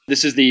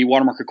This is the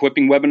Watermark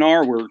Equipping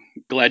webinar. We're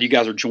glad you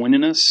guys are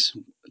joining us.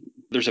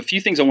 There's a few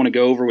things I want to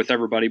go over with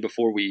everybody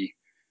before we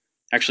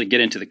actually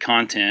get into the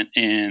content,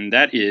 and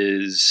that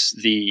is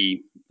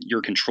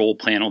your control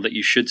panel that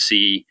you should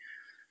see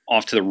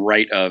off to the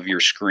right of your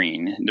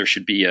screen. There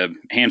should be a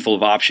handful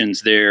of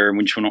options there, and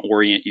we just want to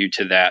orient you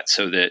to that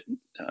so that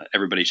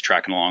everybody's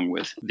tracking along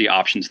with the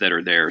options that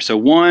are there. So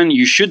one,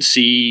 you should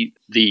see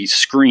the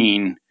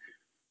screen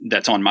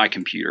that's on my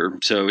computer.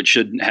 So it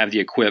should have the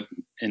Equip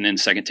and then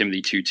 2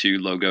 Timothy 2:2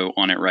 logo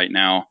on it right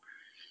now.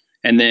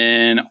 And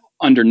then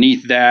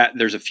underneath that,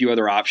 there's a few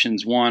other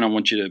options. One, I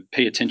want you to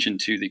pay attention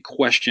to the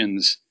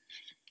questions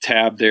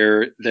tab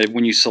there, that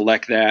when you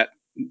select that,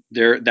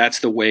 that's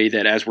the way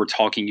that as we're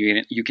talking,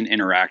 you can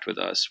interact with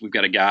us. We've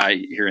got a guy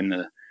here in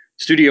the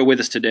studio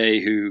with us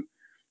today who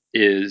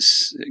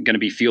is going to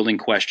be fielding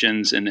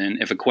questions. And then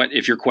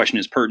if your question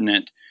is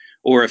pertinent,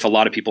 or if a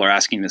lot of people are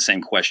asking the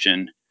same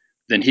question,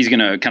 then he's going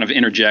to kind of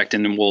interject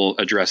and then we'll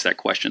address that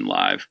question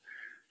live.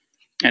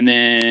 And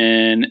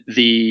then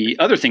the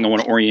other thing I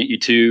want to orient you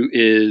to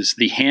is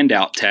the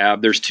handout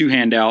tab. There's two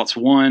handouts.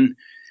 One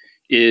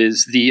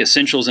is the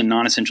Essentials and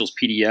Non-Essentials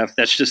PDF.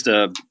 That's just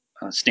a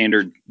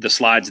standard, the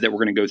slides that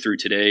we're going to go through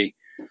today.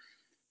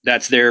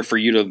 That's there for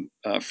you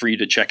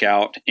to check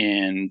out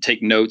and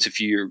take notes. If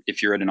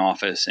you're at an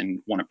office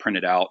and want to print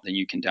it out, then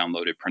you can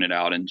download it, print it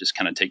out, and just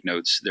kind of take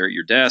notes there at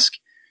your desk.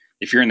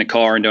 If you're in the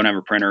car and don't have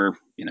a printer,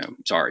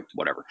 sorry,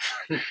 whatever.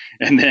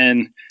 And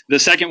then the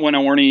second one I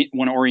want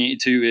to orient you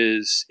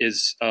to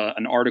is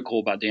an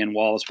article by Dan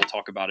Wallace. We'll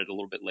talk about it a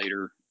little bit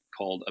later,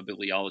 called A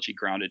Bibliology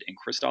Grounded in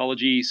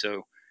Christology.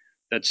 So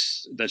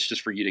that's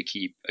just for you to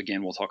keep.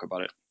 Again, we'll talk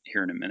about it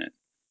here in a minute.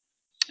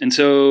 And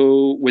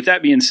so with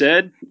that being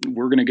said,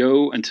 we're going to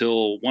go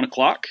until 1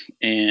 o'clock.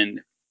 And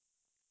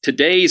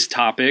today's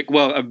topic,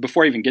 well,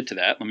 before I even get to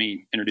that, let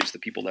me introduce the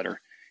people that are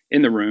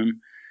in the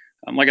room.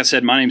 Like I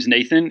said, my name's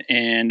Nathan,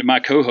 and my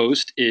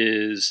co-host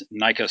is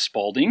Nika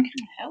Spalding.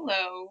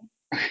 Hello.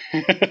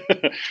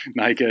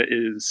 Nika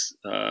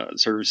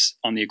serves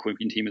on the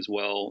equipping team as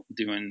well,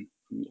 doing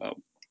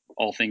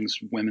all things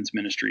women's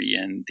ministry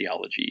and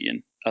theology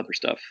and other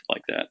stuff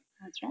like that.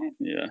 That's right.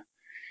 Yeah.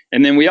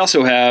 And then we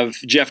also have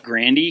Jeff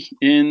Grandy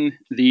in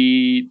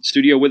the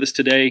studio with us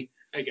today.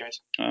 Hey, guys.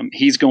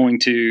 He's going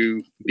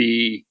to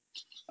be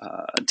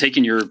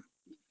taking your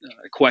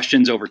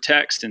questions over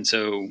text, and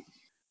so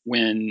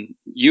when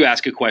you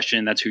ask a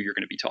question, that's who you're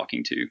going to be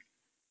talking to.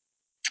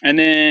 And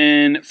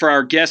then for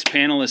our guest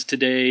panelist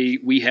today,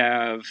 we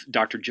have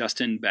Dr.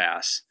 Justin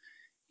Bass.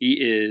 He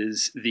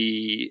is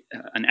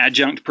an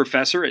adjunct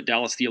professor at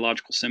Dallas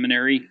Theological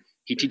Seminary.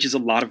 He teaches a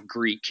lot of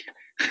Greek.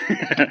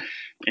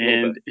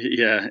 And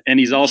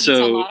he's also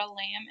eats a lot of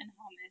lamb and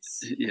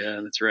hummus.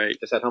 Yeah, that's right.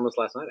 Just had hummus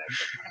last night,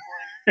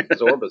 actually.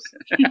 Zorbas.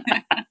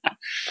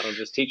 I don't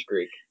just teach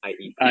Greek. I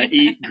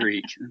eat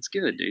Greek. That's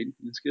good, dude.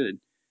 That's good.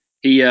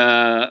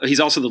 He's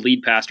also the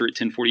lead pastor at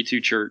 1042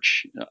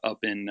 Church up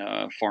in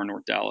far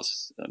north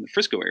Dallas, the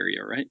Frisco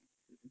area, right?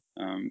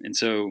 And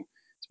so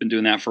he's been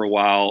doing that for a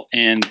while.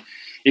 And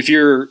if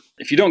you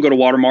don't go to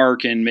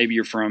Watermark and maybe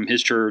you're from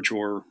his church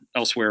or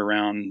elsewhere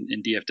around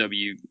in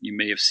DFW, you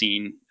may have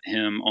seen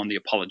him on the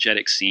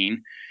apologetics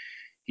scene.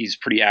 He's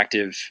pretty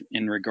active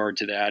in regard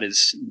to that.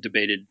 Has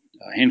debated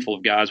a handful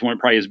of guys.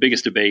 Probably his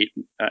biggest debate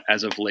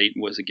as of late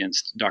was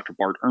against Dr.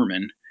 Bart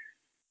Ehrman.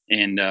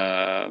 And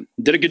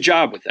did a good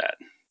job with that.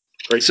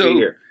 Great to be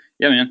here.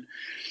 Yeah, man.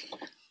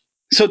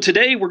 So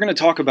today we're going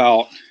to talk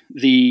about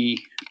the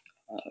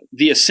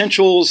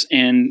essentials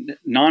and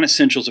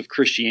non-essentials of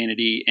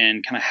Christianity,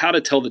 and kind of how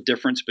to tell the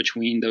difference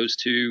between those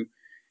two,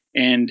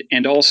 and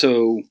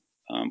also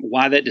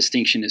why that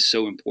distinction is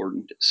so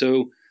important.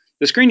 So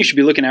the screen you should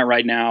be looking at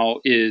right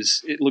now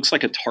it looks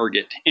like a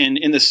target, and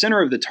in the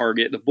center of the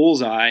target, the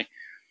bullseye,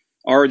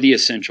 are the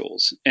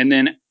essentials, and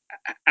then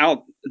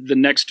out the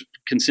next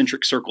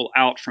concentric circle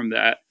out from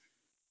that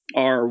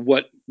are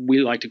what we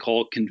like to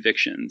call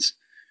convictions.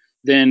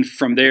 Then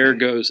from there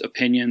goes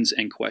opinions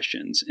and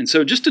questions. And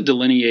so just to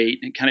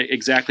delineate kind of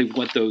exactly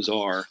what those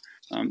are,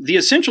 the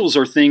essentials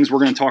are things we're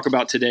going to talk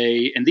about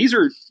today. And these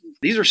are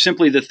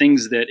simply the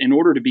things that in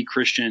order to be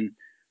Christian,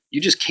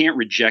 you just can't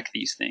reject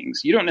these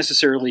things. You don't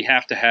necessarily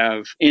have to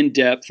have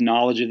in-depth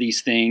knowledge of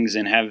these things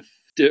and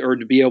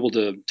to be able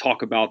to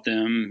talk about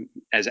them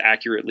as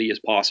accurately as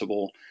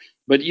possible.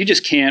 But you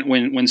just can't,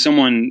 when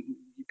someone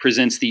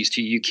presents these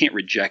to you, you can't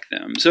reject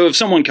them. So if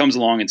someone comes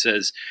along and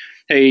says,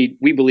 hey,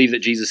 we believe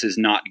that Jesus is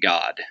not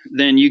God,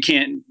 then you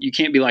can't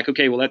be like,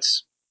 okay, well,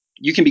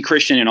 you can be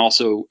Christian and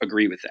also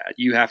agree with that.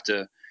 You have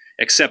to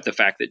accept the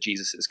fact that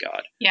Jesus is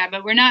God. Yeah,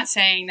 but we're not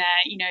saying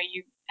that,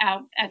 you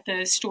out at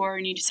the store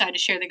and you decide to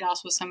share the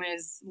gospel with somebody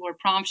as the Lord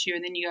prompts you,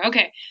 and then you go,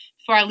 okay,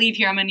 before I leave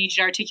here, I'm going to need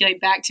you to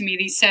articulate back to me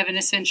these 7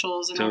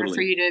 essentials in order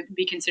for you to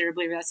be considered a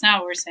believer. That's not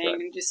what we're saying. Right.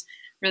 We just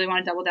really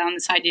want to double down on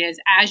this idea is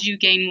as you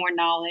gain more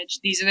knowledge,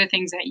 these are the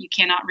things that you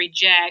cannot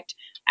reject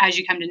as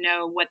you come to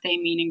know what they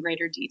mean in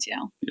greater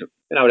detail. Yep.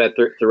 And I would add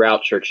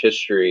throughout church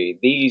history,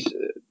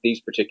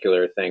 these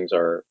particular things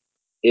are,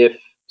 if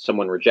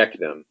someone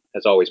rejected them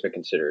has alwaed been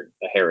considered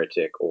a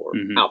heretic or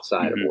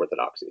outside of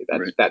orthodoxy.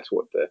 That's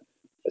what the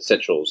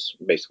essentials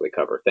basically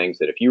cover. Things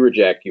that if you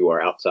reject, you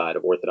are outside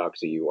of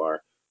orthodoxy. You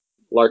are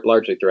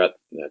largely throughout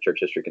church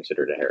history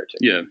considered a heretic.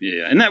 Yeah.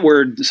 And that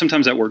word,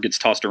 sometimes that word gets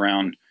tossed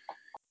around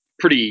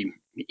pretty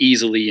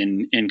easily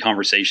in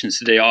conversations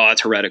today. Oh,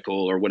 it's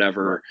heretical or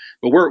whatever. Right.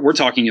 But we're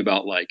talking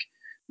about like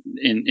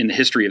in the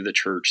history of the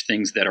church,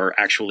 things that are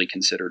actually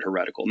considered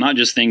heretical, not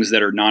just things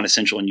that are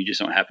non-essential and you just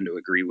don't happen to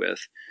agree with.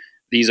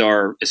 These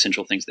are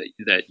essential things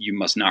that you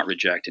must not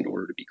reject in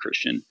order to be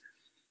Christian.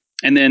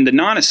 And then the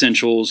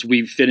non-essentials,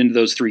 we fit into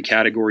those three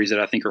categories that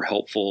I think are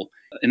helpful.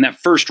 In that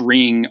first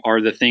ring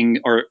are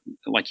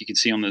like you can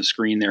see on the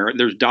screen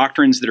there's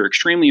doctrines that are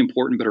extremely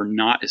important but are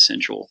not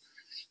essential.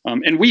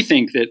 And we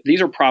think that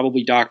these are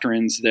probably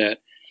doctrines that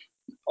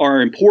are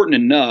important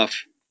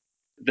enough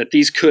that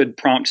these could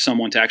prompt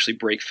someone to actually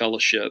break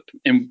fellowship.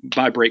 And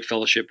by break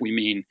fellowship, we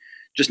mean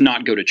just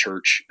not go to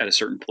church at a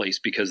certain place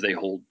because they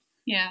hold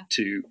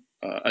to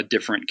a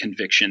different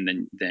conviction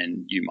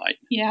than you might.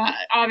 Yeah,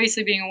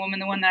 obviously being a woman,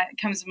 the one that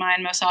comes to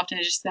mind most often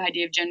is just the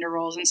idea of gender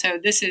roles. And so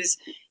this is,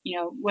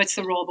 what's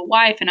the role of a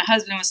wife and a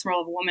husband, what's the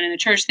role of a woman in a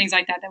church, things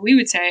like that we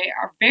would say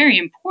are very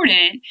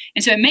important.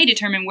 And so it may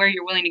determine where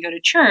you're willing to go to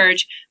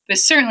church, but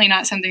certainly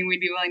not something we'd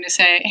be willing to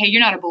say, hey,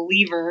 you're not a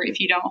believer if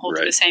you don't hold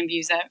to the same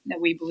views that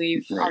we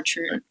believe are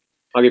true. Right.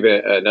 I'll give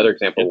you another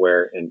example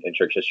where in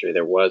church history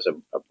there was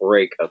a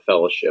break of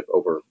fellowship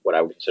over what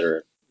I would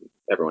consider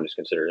everyone is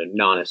considered a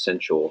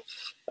non-essential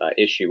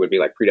issue would be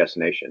like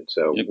predestination.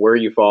 So where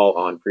you fall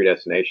on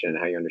predestination and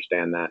how you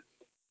understand that.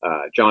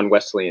 John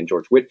Wesley and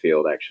George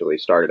Whitefield actually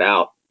started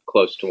out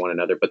close to one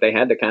another, but they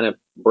had to kind of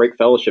break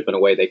fellowship in a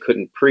way they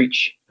couldn't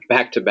preach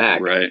back to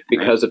back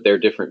because of their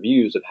different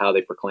views of how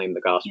they proclaim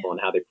the gospel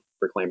and how they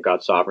proclaim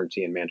God's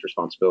sovereignty and man's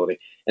responsibility.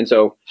 And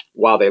so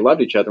while they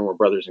loved each other and were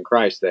brothers in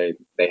Christ, they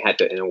had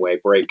to, in a way,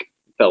 break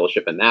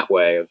fellowship in that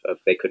way of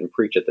they couldn't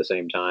preach at the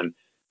same time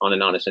on a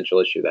non-essential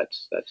issue.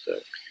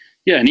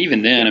 Yeah, and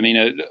even then, I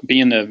mean,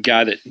 being the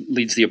guy that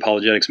leads the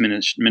apologetics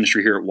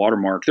ministry here at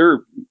Watermark,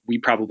 we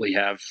probably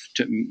have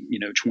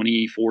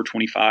 24,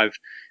 25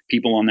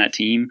 people on that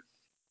team,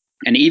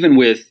 and even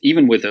with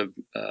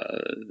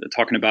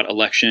talking about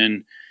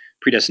election,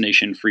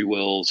 predestination, free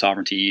will,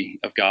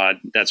 sovereignty of God,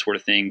 that sort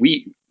of thing.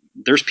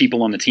 There's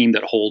people on the team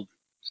that hold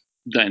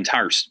the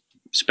entire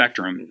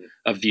spectrum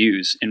of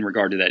views in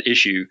regard to that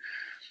issue.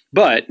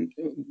 But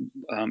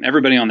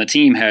everybody on the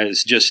team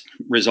has just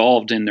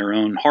resolved in their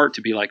own heart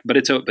to be like, but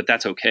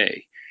that's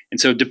okay. And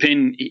so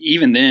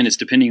even then, it's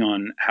depending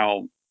on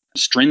how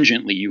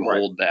stringently you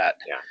hold that.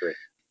 Yeah, great.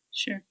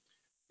 Sure.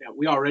 Yeah,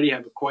 we already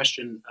have a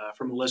question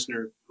from a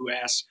listener who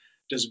asks,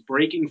 does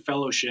breaking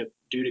fellowship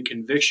due to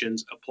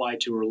convictions apply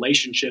to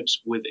relationships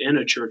within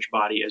a church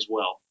body as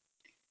well?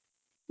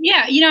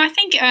 Yeah, I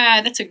think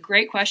that's a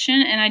great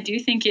question, and I do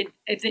think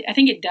I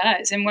think it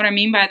does. And what I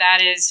mean by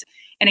that is,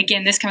 and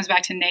again, this comes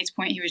back to Nate's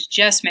point he was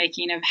just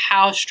making of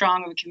how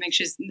strong of a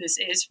conviction this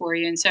is for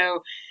you. And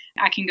so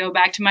I can go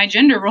back to my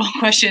gender role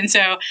question.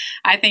 So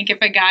I think if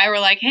a guy were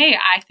like, hey,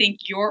 I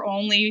think your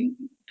only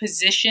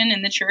position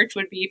in the church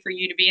would be for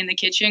you to be in the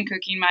kitchen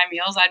cooking my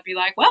meals, I'd be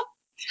like, well,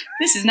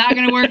 this is not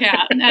going to work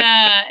out.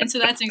 And so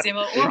that's an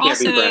example. Or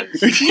also,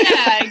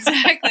 yeah,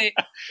 exactly.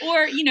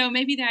 Or,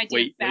 maybe the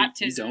idea of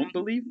baptism. You don't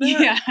believe that?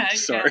 Yeah.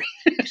 Sorry.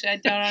 Yeah. Actually, I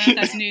don't know if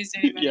that's news to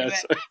anybody.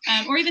 Yes. But,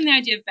 or even the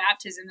idea of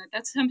baptism,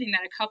 that's something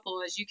that a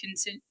couple, as you can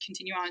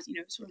continue on,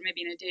 sort of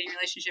maybe in a dating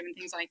relationship and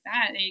things like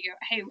that, there you go,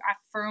 hey, I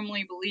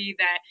firmly believe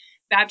that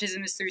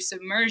baptism is through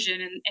submersion.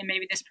 And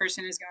maybe this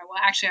person is going,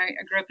 well, actually,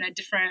 I grew up in a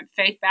different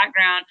faith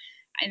background.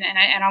 And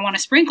I want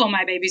to sprinkle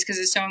my babies because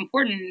it's so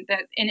important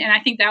that, and I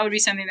think that would be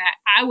something that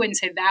I wouldn't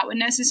say that would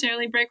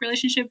necessarily break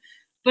relationship,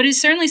 but it's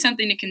certainly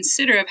something to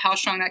consider of how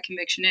strong that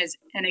conviction is.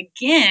 And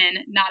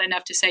again, not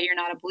enough to say you're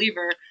not a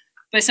believer,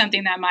 but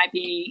something that might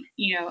be,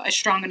 a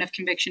strong enough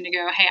conviction to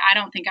go, hey, I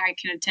don't think I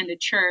can attend a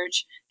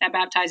church that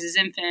baptizes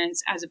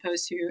infants as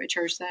opposed to a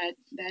church that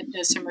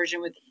does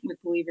submersion with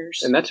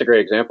believers. And that's a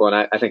great example.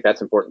 And I think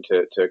that's important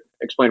to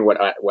explain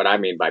what I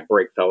mean by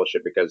break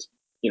fellowship, because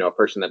a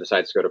person that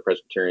decides to go to a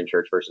Presbyterian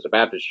church versus a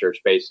Baptist church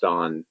based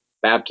on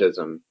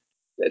baptism,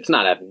 it's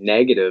not a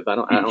negative. I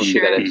don't see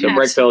that. So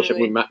break fellowship,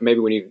 maybe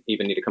we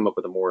even need to come up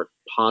with a more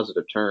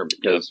positive term,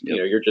 because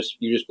you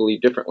just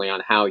believe differently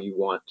on how you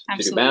want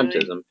to do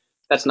baptism.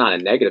 That's not a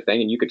negative thing,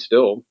 and you could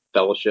still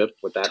fellowship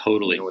with that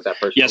with that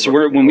person. Yeah. So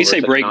when we say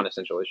break,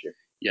 non-essential issue.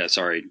 Yeah.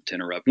 Sorry to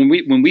interrupt.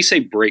 When we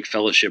say break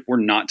fellowship, we're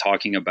not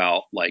talking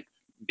about like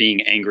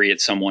being angry at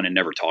someone and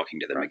never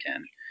talking to them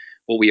again.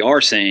 What we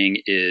are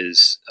saying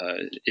is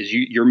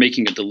you're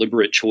making a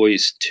deliberate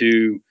choice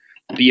to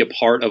be a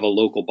part of a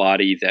local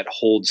body that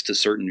holds to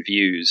certain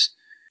views,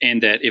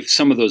 and that if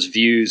some of those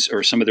views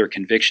or some of their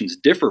convictions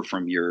differ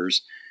from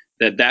yours,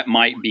 that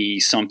might be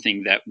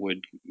something that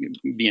would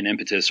be an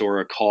impetus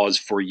or a cause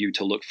for you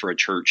to look for a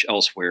church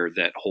elsewhere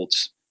that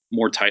holds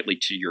more tightly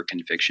to your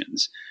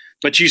convictions.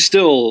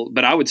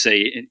 But I would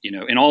say,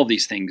 in all of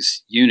these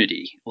things,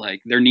 unity.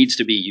 Like, there needs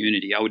to be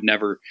unity. I would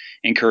never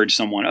encourage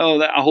someone,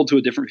 I hold to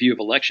a different view of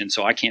election,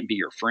 so I can't be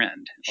your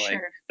friend. Like,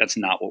 Sure. that's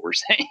not what we're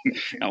saying.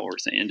 Sure. Not what we're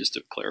saying, just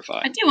to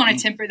clarify. I do want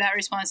to temper that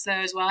response, though,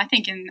 as well. I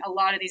think in a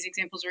lot of these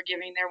examples we're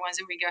giving, they're ones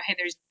that we go, hey,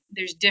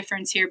 there's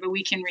difference here, but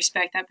we can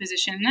respect that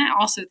position. And I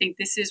also think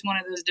this is one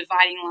of those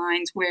dividing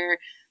lines where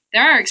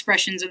there are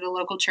expressions of the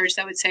local church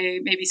that would say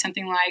maybe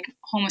something like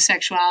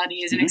homosexuality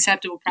is an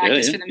acceptable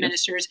practice for the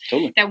ministers,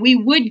 totally. that we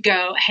would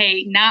go,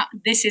 hey,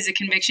 this is a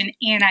conviction,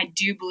 and I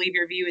do believe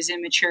your view is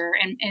immature,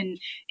 and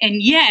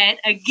yet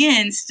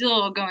again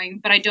still going,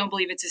 but I don't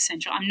believe it's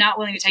essential. I'm not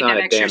willing to take that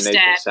extra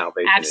step.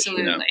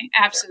 Absolutely.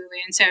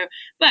 And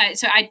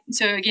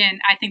so again,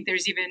 I think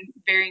there's even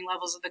varying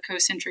levels of the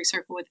concentric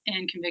circle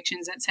within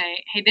convictions that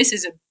say, hey, this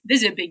is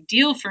a big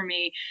deal for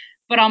me.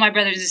 But all my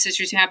brothers and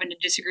sisters who happen to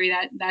disagree,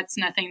 that's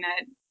nothing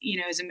that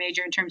is a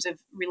major in terms of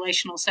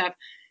relational stuff.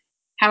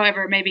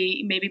 However,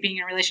 maybe being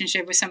in a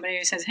relationship with somebody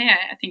who says, hey,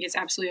 I think it's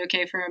absolutely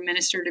okay for a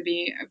minister to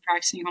be a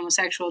practicing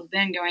homosexual,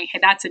 then going, hey,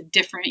 that's a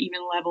different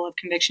even level of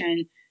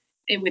conviction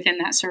within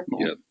that circle.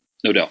 Yeah,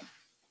 no doubt.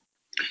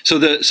 So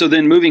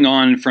then moving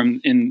on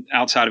from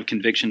outside of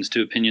convictions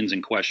to opinions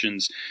and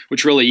questions,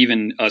 which really,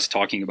 even us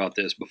talking about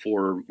this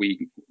before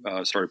we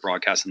started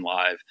broadcasting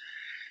live,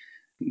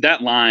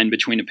 that line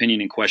between opinion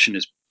and question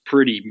is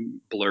pretty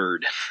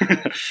blurred.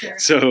 Sure.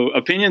 So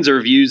opinions are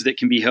views that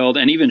can be held,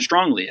 and even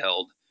strongly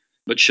held,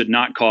 but should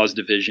not cause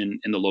division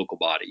in the local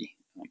body.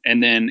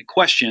 And then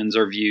questions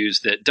are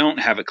views that don't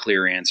have a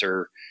clear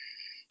answer.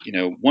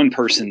 One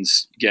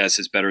person's guess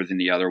is better than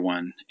the other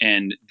one.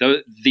 And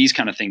these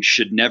kind of things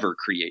should never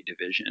create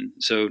division.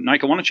 So,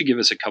 Nika, why don't you give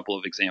us a couple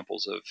of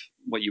examples of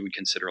what you would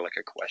consider like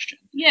a question?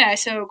 Yeah,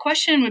 so a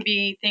question would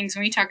be things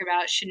when we talk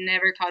about should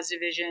never cause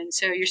division.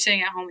 So you're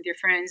sitting at home with your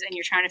friends and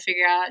you're trying to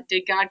figure out,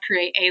 did God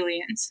create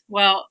aliens?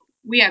 Well,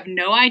 we have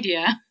no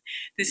idea.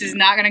 This is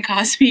not going to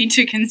cause me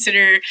to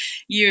consider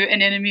you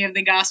an enemy of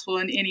the gospel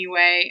in any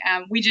way.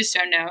 We just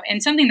don't know.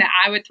 And something that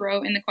I would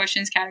throw in the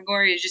questions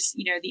category is just,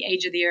 the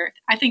age of the earth.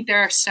 I think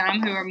there are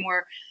some who are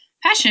more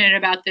passionate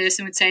about this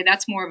and would say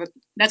that's more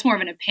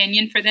of an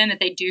opinion for them, that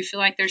they do feel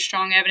like there's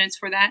strong evidence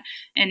for that.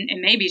 And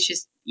maybe it's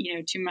just,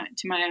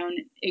 to my own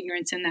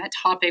ignorance in that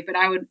topic, but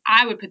I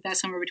would put that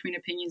somewhere between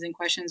opinions and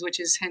questions, which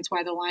is hence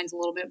why the line's a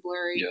little bit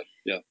blurry.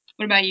 Yeah.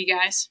 What about you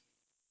guys?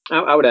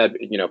 I would add,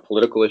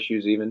 political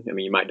issues even. I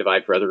mean, you might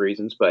divide for other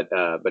reasons, but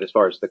as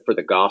far as for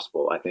the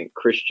gospel, I think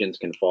Christians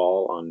can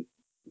fall on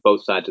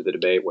both sides of the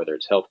debate, whether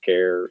it's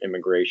healthcare,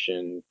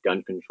 immigration,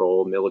 gun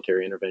control,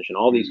 military intervention,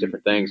 all these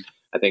different things.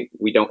 I think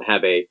we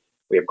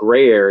have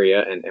gray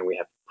area and we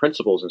have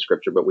principles in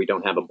Scripture, but we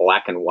don't have a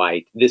black and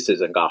white, this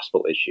is a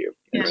gospel issue.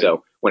 And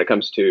so when it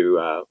comes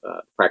to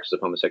practice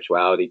of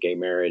homosexuality, gay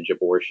marriage,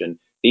 abortion,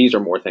 these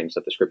are more things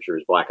that the Scripture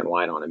is black and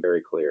white on and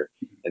very clear.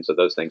 And so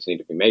those things need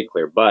to be made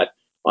clear. But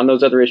on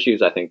those other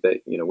issues, I think that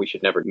we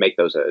should never make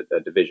those a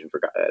division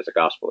as a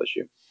gospel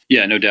issue.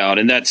 Yeah, no doubt,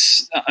 and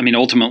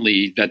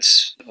ultimately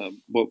that's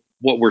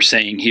what we're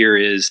saying here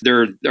is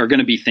there are going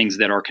to be things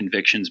that are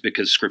convictions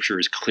because Scripture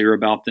is clear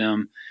about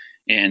them,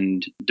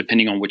 and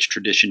depending on which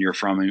tradition you're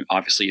from,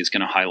 obviously it's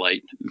going to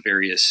highlight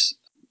various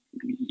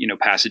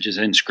passages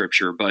in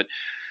Scripture, but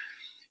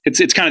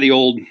it's kind of the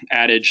old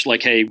adage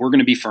like, hey, we're going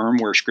to be firm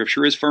where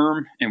Scripture is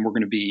firm, and we're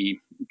going to be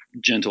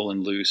gentle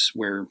and loose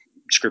where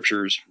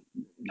Scripture's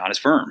not as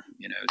firm.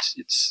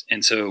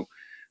 And so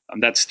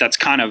that's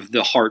kind of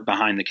the heart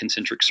behind the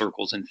concentric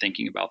circles and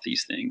thinking about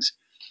these things.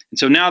 And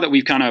so now that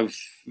we've kind of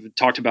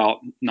talked about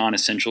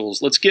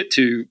non-essentials, let's get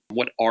to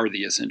what are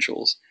the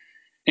essentials.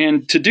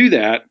 And to do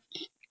that,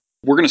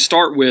 we're going to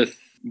start with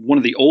one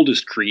of the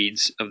oldest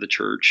creeds of the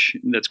church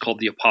that's called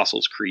the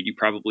Apostles' Creed. You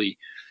probably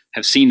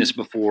have seen this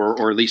before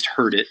or at least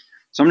heard it.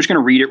 So I'm just going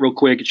to read it real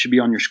quick. It should be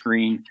on your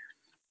screen.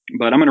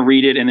 But I'm going to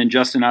read it, and then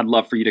Justin, I'd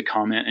love for you to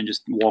comment and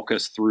just walk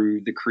us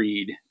through the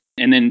creed,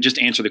 and then just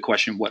answer the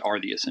question, what are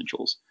the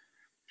essentials?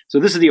 So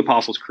this is the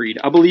Apostles' Creed.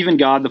 I believe in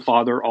God the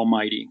Father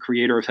Almighty,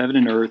 creator of heaven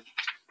and earth,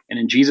 and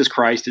in Jesus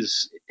Christ,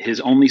 his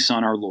only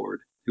Son, our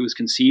Lord, who was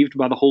conceived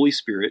by the Holy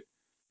Spirit,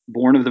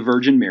 born of the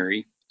Virgin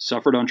Mary,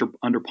 suffered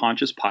under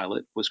Pontius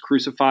Pilate, was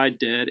crucified,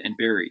 dead, and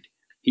buried.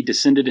 He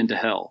descended into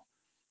hell.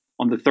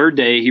 On the third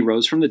day he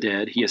rose from the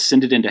dead. He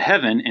ascended into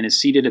heaven and is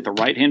seated at the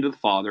right hand of the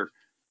Father,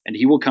 and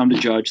he will come to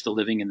judge the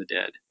living and the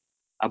dead.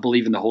 I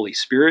believe in the Holy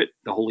Spirit,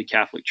 the Holy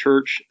Catholic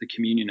Church, the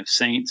communion of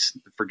saints,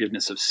 the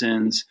forgiveness of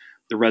sins,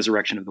 the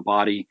resurrection of the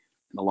body,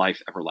 and the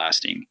life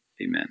everlasting.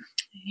 Amen.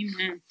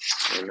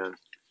 Amen.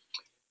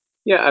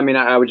 Yeah,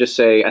 I would just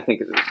say I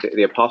think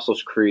the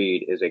Apostles'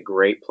 Creed is a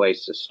great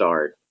place to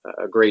start.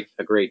 A great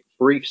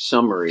brief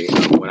summary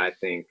of what I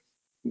think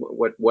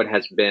what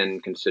has been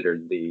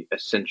considered the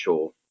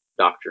essential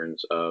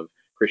doctrines of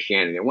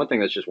Christianity. And one thing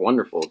that's just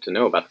wonderful to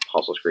know about the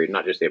Apostles' Creed,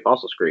 not just the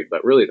Apostles' Creed,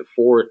 but really the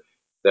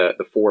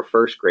four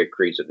first great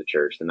creeds of the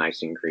church, the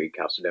Nicene Creed,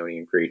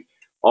 Chalcedonian Creed,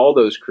 all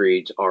those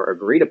creeds are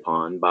agreed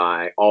upon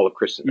by all of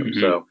Christendom.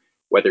 Mm-hmm. So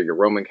whether you're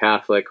Roman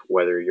Catholic,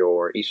 whether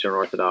you're Eastern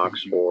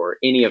Orthodox, or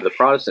any of the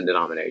Protestant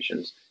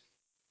denominations,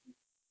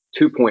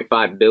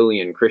 2.5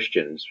 billion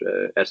Christians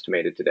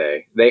estimated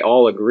today. They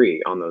all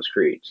agree on those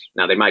creeds.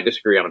 Now, they might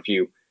disagree on a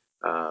few,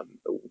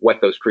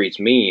 what those creeds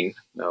mean,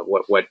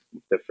 what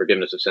the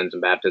forgiveness of sins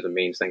and baptism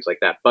means, things like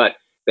that. But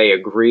they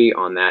agree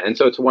on that. And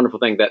so it's a wonderful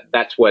thing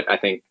that's what I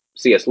think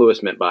C.S.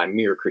 Lewis meant by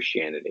mere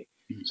Christianity.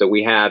 Mm-hmm. So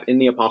we have in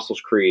the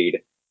Apostles'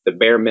 Creed the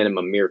bare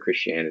minimum mere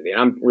Christianity. And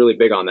I'm really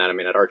big on that. I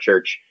mean, at our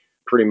church,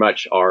 pretty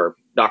much our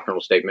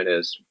doctrinal statement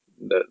is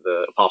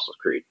the Apostles'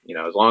 Creed.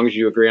 As long as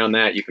you agree on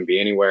that, you can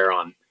be anywhere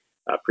on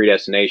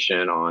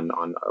predestination, on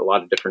a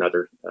lot of different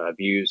other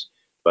views.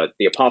 But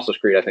the Apostles'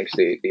 Creed, I think, is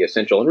the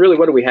essential. And really,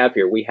 what do we have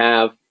here? We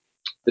have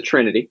the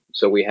Trinity.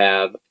 So we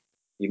have,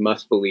 you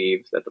must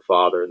believe that the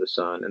Father, the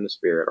Son, and the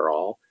Spirit are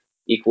all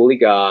equally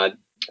God,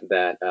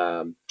 that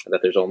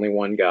there's only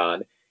one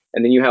God.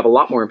 And then you have a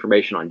lot more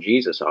information on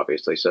Jesus,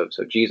 obviously. So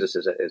Jesus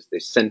is the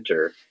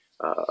center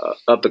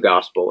of the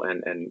gospel,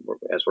 and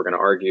as we're going to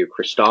argue,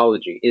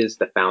 Christology is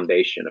the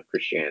foundation of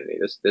Christianity.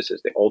 This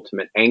is the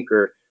ultimate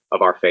anchor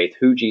of our faith,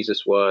 who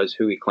Jesus was,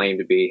 who he claimed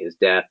to be, his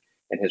death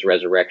and his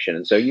resurrection.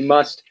 And so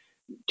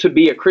to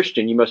be a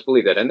Christian, you must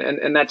believe that.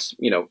 And that's,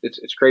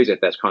 it's crazy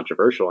that that's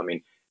controversial. I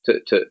mean,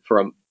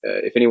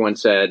 if anyone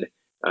said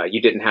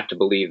you didn't have to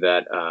believe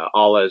that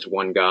Allah is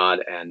one God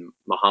and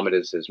Muhammad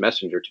is his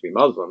messenger to be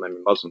Muslim, I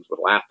mean, Muslims would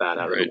laugh that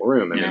out of the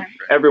room. I mean,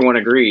 everyone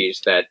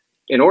agrees that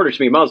in order to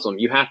be Muslim,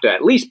 you have to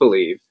at least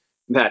believe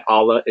that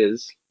Allah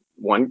is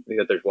one,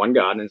 that there's one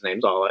God and his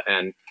name's Allah,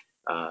 and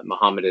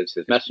Muhammad is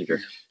his messenger.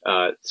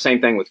 Same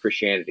thing with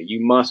Christianity.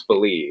 You must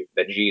believe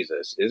that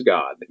Jesus is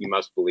God, that you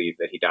must believe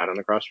that he died on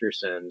the cross for your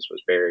sins,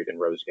 was buried, and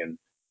rose again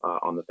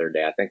on the third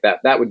day. I think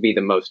that would be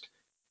the most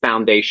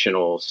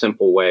foundational,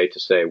 simple way to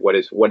say what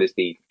is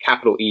the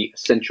capital E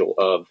essential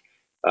of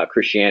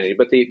Christianity.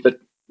 But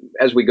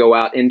as we go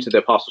out into the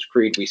Apostles'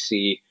 Creed, we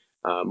see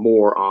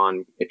more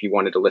on, if you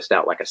wanted to list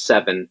out like a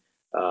 7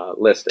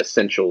 list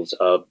essentials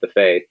of the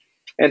faith.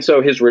 And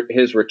so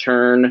his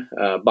return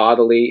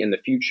bodily in the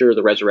future,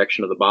 the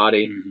resurrection of the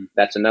body,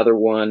 that's another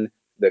one.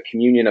 The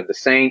communion of the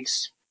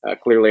saints.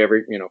 Clearly,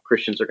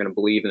 Christians are going to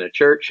believe in a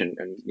church and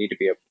need to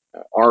be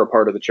are a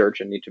part of the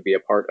church and need to be a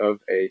part of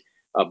a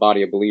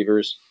body of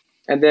believers.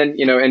 And then,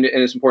 and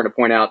it's important to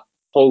point out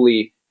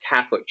Holy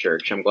Catholic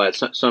Church. I'm glad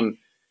some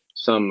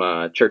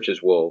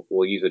churches will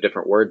use a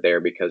different word there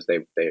because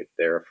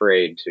they're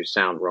afraid to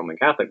sound Roman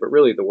Catholic, but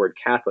really the word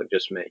Catholic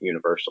just meant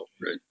universal.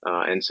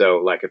 Right. And so,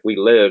 like, if we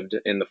lived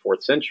in the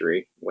 4th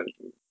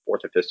or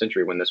 5th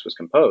century when this was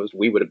composed,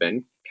 we would have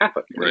been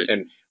Catholic. Right.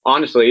 And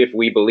honestly, if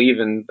we believe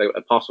in the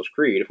Apostles'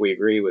 Creed, if we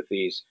agree with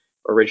these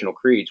original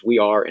creeds, we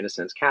are in a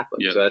sense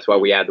Catholic. Yep. So that's why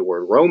we add the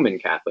word Roman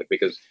Catholic,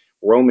 because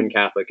Roman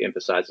Catholic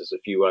emphasizes a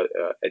few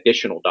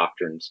additional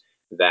doctrines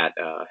that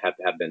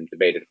have been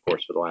debated, of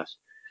course, for the last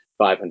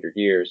 500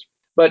 years.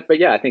 But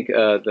yeah, I think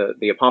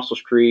the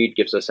Apostles' Creed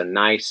gives us a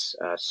nice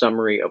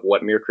summary of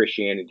what mere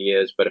Christianity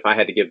is. But if I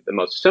had to give the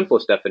most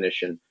simplest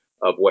definition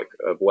of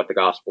what the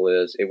gospel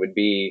is, it would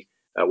be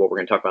what we're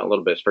going to talk about in a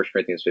little bit is 1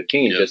 Corinthians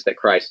 15, just that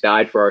Christ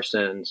died for our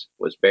sins,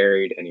 was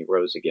buried, and he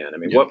rose again. I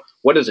mean,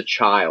 what does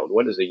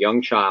a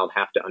young child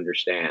have to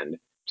understand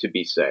to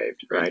be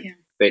saved, right? Yeah.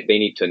 They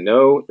need to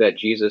know that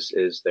Jesus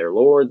is their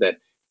Lord,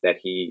 that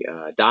he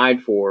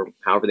died for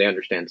however they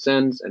understand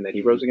sins, and that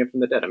he rose again from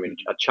the dead. I mean,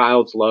 a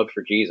child's love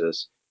for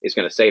Jesus is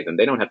going to save them.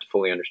 They don't have to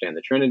fully understand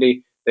the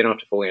Trinity. They don't have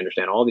to fully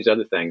understand all these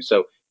other things.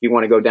 So if you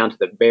want to go down to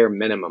the bare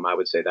minimum, I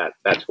would say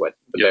that's what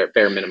the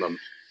bare minimum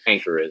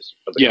anchor is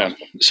of the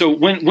gospel. So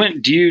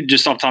when do you,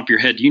 just off the top of your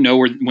head, do you know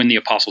when the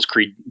Apostles'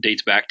 Creed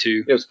dates back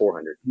to? It was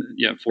 400.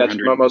 Yeah,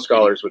 400. Most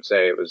scholars would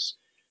say it was.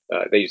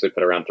 They usually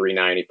put around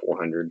 390,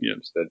 400. Yeah.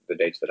 The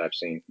dates that I've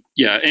seen.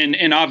 Yeah,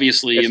 and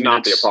obviously, it's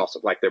not the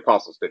Apostles. Like the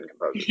Apostles didn't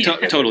compose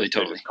it. Totally.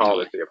 They just call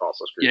it the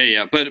Apostles' Creed.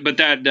 Yeah. But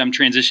that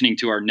transitioning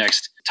to our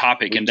next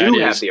topic, that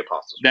is the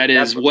Apostles' Creed. That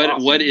is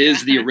what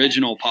is the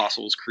original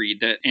Apostles'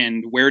 Creed,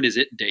 and where does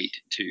it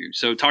date to?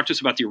 So talk to us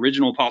about the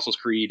original Apostles'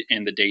 Creed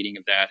and the dating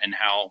of that, and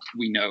how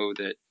we know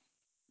that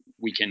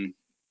we can,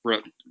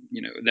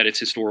 that it's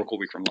historical.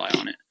 We can rely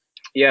on it.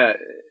 Yeah.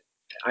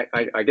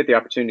 I get the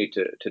opportunity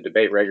to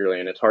debate regularly,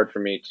 and it's hard for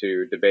me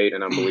to debate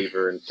an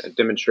unbeliever and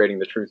demonstrating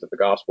the truth of the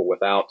gospel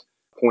without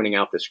pointing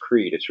out this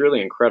creed. It's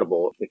really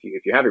incredible. If you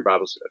have your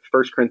Bibles,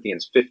 1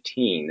 Corinthians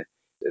 15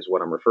 is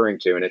what I'm referring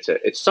to, and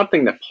it's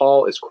something that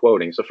Paul is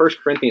quoting. So 1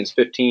 Corinthians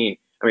 15,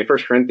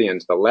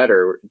 the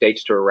letter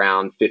dates to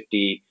around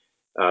 53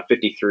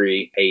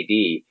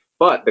 AD.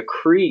 But the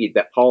creed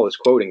that Paul is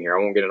quoting here,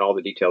 I won't get into all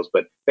the details,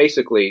 but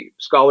basically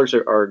scholars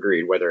are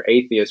agreed, whether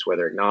atheist,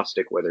 whether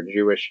agnostic, whether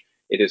Jewish,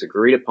 it is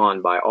agreed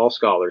upon by all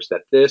scholars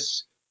that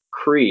this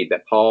creed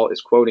that Paul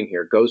is quoting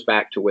here goes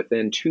back to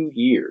within 2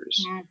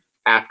 years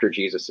after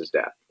Jesus'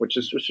 death, which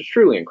is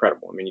truly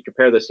incredible. I mean, you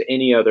compare this to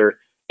any other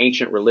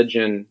ancient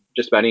religion,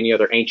 just about any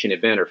other ancient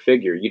event or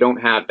figure, you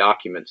don't have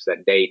documents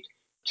that date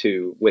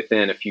to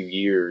within a few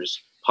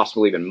years,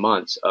 possibly even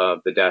months,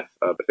 of the death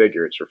of the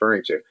figure it's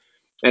referring to.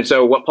 And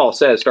so what Paul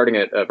says, starting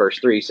at verse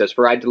 3, he says,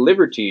 "For I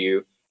delivered to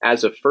you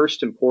as of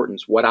first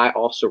importance what I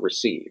also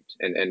received."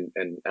 And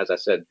as I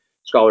said,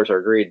 scholars are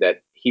agreed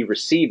that he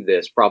received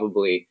this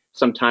probably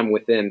sometime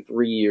within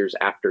 3 years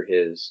after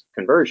his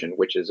conversion,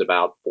 which is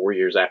about 4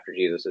 years after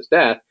Jesus'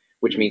 death,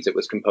 which means it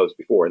was composed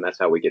before. And that's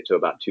how we get to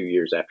about 2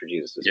 years after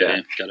Jesus'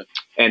 death. Yeah, got it.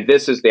 And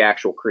this is the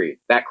actual creed,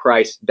 that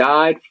Christ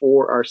died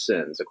for our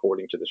sins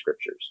according to the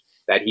scriptures,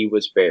 that he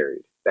was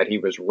buried, that he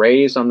was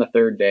raised on the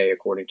third day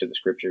according to the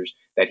scriptures,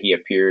 that he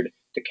appeared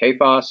to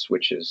Cephas,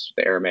 which is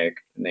the Aramaic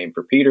name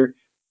for Peter,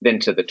 then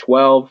to the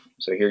 12.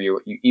 So here you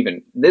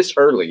even this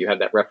early, you have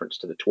that reference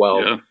to the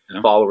 12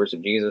 followers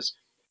of Jesus.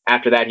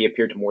 After that, he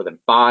appeared to more than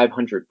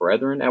 500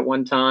 brethren at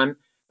one time.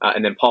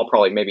 And then Paul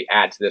probably maybe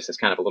adds this as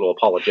kind of a little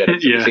apologetic.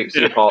 So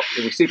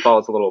we see Paul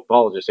as a little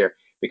apologist here,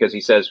 because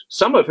he says,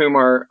 some of whom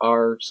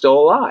are still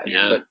alive,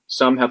 but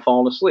some have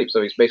fallen asleep.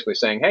 So he's basically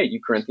saying, hey, you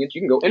Corinthians,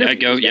 you can go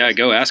interview these guys.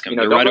 Go ask them.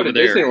 Don't right go over to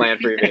there.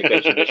 Disneyland for your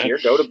vacation this year.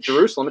 Go to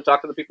Jerusalem and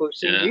talk to the people who've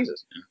seen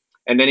Jesus. Yeah.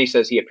 And then he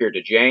says he appeared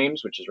to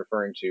James, which is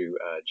referring to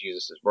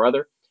Jesus'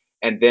 brother,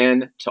 and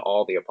then to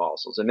all the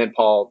apostles. And then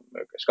Paul,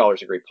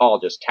 scholars agree,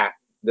 Paul just tacked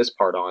this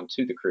part on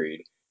to the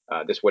creed.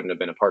 This wouldn't have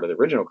been a part of the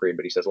original creed,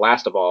 but he says,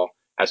 last of all,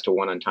 as to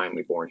one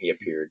untimely born, he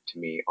appeared to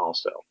me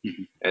also.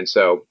 Mm-hmm. And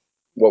so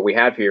what we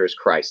have here is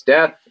Christ's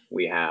death.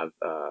 We have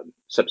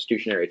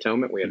substitutionary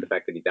atonement. We have the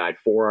fact that he died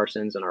for our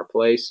sins in our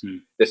place. Mm-hmm.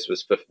 This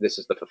is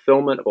the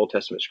fulfillment of Old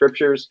Testament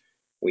scriptures.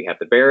 We have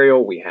the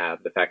burial. We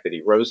have the fact that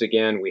he rose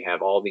again. We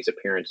have all these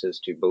appearances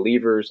to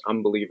believers,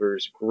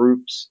 unbelievers,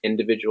 groups,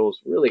 individuals.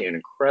 Really an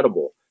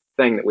incredible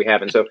thing that we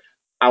have. And so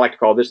I like to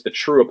call this the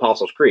true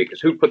Apostles' Creed, because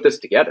who put this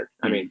together?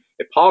 Mm-hmm. I mean,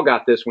 if Paul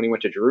got this when he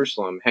went to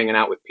Jerusalem, hanging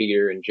out with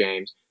Peter and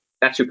James,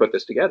 that's who put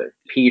this together.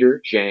 Peter,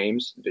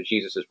 James,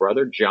 Jesus'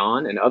 brother,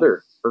 John, and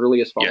other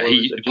earliest followers of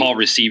Jesus. Paul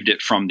received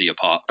it from the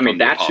apostles. I mean,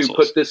 that's who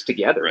put this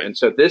together. Right. And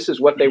so this is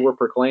what they were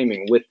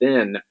proclaiming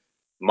within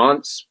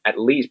months, at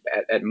least,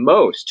 at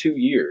most 2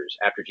 years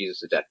after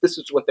Jesus' death. This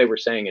is what they were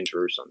saying in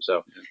Jerusalem.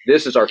 So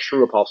this is our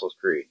true Apostles'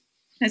 Creed.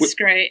 That's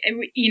great.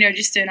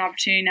 Just an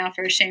opportunity now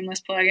for a shameless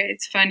plug.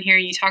 It's fun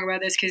hearing you talk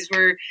about this, because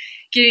we're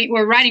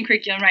writing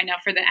curriculum right now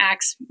for the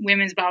Acts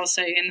Women's Bible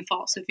Study in the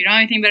fall. So if you don't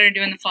have anything better to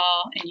do in the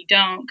fall, and you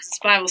don't, because it's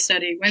Bible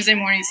study, Wednesday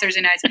mornings,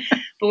 Thursday nights.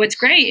 But what's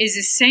great is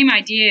the same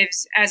idea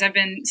as I've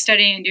been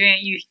studying and doing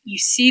it. You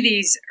see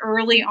these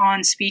early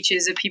on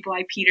speeches of people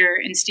like Peter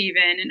and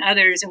Stephen and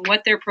others, and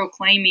what they're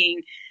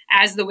proclaiming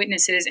as the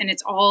witnesses, and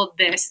it's all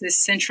this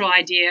central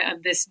idea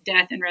of this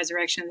death and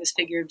resurrection of this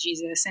figure of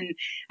Jesus, and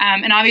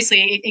obviously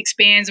it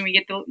expands, and we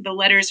get the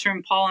letters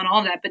from Paul and all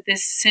of that. But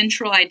this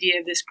central idea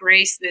of this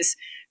grace, this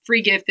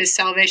free gift, this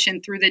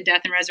salvation through the death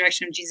and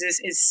resurrection of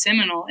Jesus is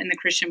seminal in the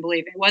Christian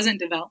belief. It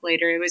wasn't developed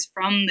later; it was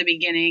from the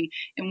beginning,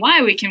 and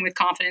why we can with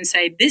confidence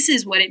say this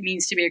is what it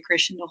means to be a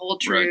Christian, to hold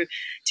true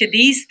to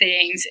these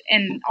things.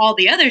 And all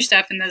the other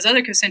stuff in those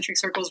other concentric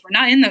circles were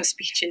not in those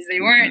speeches. They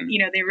weren't,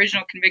 the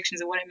original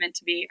convictions of what it meant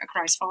to be a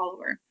Christ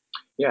follower.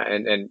 Yeah,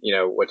 and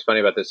what's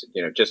funny about this,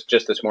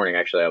 just this morning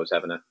actually, I was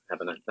having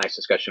a nice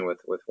discussion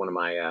with one of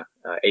my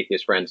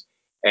atheist friends,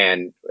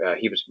 and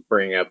he was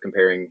bringing up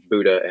comparing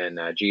Buddha and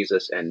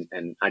Jesus, and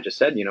I just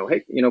said,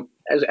 hey,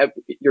 as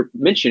you're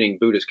mentioning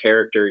Buddha's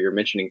character, you're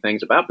mentioning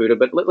things about Buddha,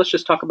 but let's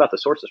just talk about the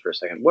sources for a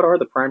second. What are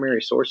the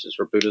primary sources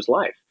for Buddha's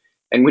life?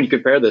 And when you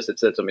compare this,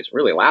 it's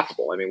really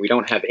laughable. I mean, we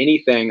don't have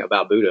anything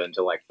about Buddha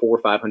until like 400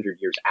 or 500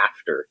 years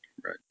after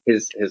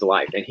his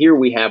life. And here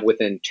we have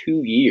within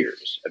 2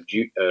 years of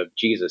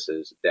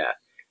Jesus's death.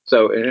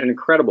 So an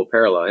incredible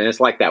parallel. And it's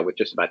like that with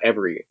just about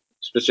every,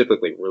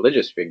 specifically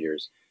religious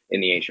figures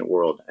in the ancient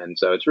world. And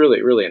so it's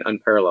really, really an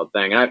unparalleled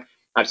thing. And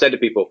I've said to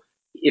people,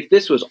 if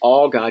this was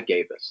all God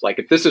gave us, like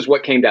if this is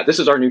what came down, this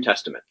is our New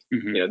Testament,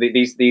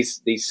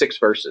 these 6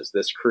 verses,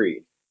 this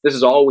creed, this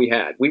is all we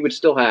had, we would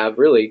still have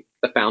really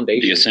the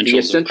foundation, the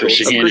essentials of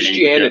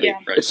Christianity. Yeah.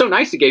 It's so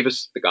nice he gave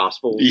us the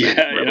Gospels,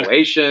 and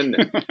Revelation,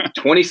 and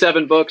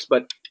 27 books,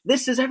 but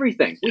this is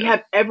everything. We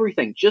have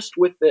everything just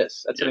with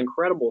this. That's an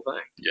incredible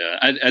thing.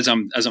 Yeah, as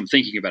I'm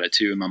thinking about it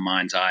too, in my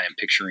mind's eye, I'm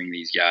picturing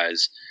these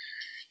guys,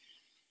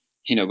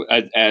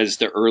 as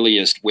the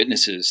earliest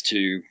witnesses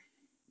to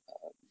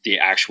the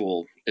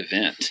actual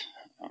event.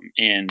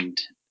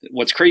 And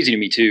what's crazy to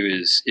me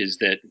too is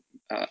that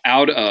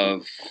out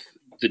of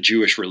the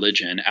Jewish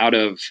religion, out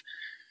of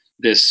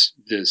this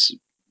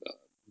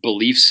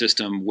belief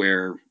system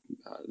where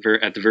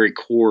at the very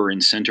core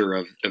and center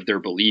of their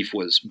belief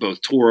was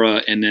both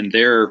Torah and then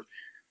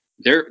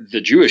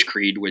the Jewish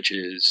creed, which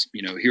is,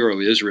 Hear, O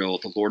Israel,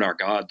 the Lord our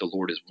God, the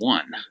Lord is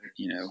one,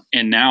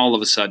 and now all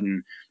of a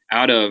sudden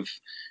out of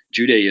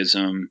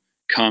Judaism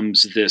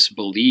comes this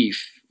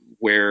belief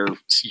where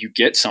you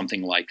get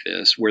something like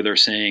this, where they're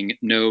saying,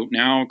 no,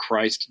 now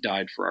Christ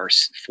died for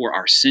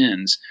our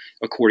sins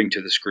according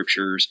to the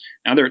scriptures.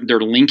 Now they're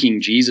linking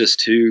Jesus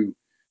to,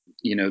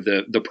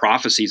 the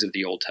prophecies of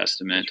the Old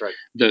Testament,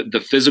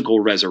 the physical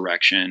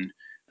resurrection,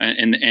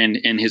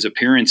 and his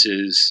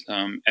appearances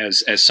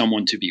as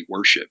someone to be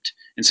worshipped.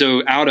 And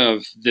so out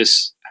of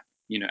this,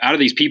 out of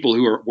these people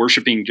who are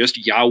worshiping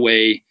just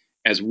Yahweh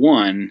as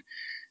one,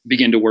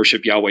 begin to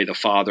worship Yahweh the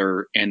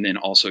Father and then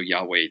also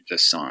Yahweh the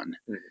Son.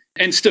 Mm-hmm.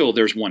 And still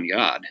there's one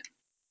God.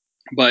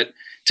 But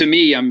to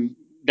me,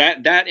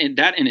 that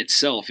in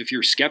itself, if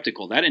you're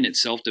skeptical, that in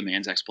itself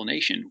demands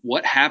explanation.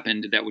 What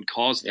happened that would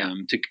cause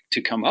them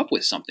to come up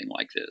with something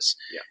like this?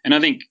 Yeah. And I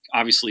think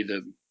obviously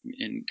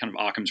in kind of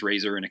Occam's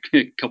razor and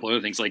a couple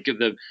other things, like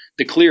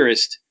the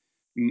clearest,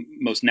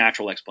 most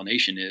natural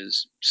explanation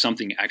is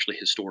something actually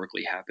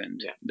historically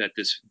happened. Yeah. That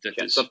this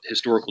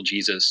historical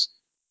Jesus.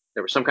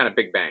 There was some kind of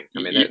big bang.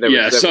 I mean, there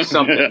was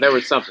something. There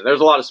was something. There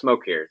was a lot of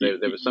smoke here. There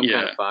was some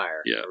kind of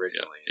fire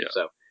originally. Yeah.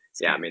 So,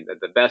 I mean,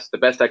 the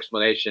best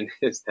explanation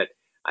is that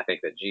I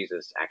think that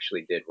Jesus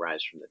actually did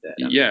rise from the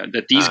dead.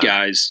 That these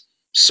guys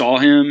saw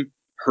him,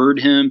 heard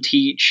him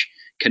teach,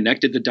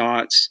 connected the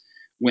dots,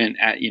 went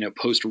at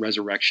post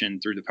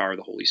resurrection through the power of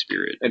the Holy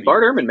Spirit. And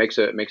Bart Ehrman makes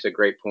a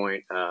great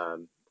point.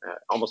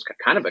 Almost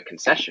kind of a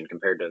concession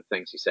compared to the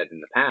things he said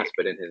in the past,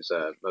 but in his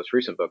most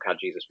recent book, How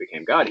Jesus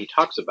Became God, he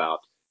talks about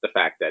the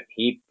fact that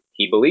he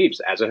believes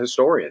as a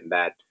historian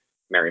that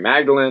Mary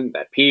Magdalene,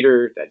 that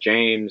Peter, that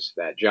James,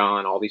 that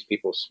John, all these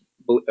people,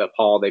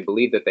 Paul, they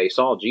believe that they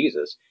saw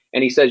Jesus.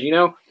 And he says,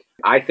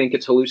 I think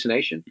it's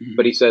hallucination. Mm-hmm.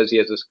 But he says, he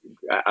has this,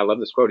 I love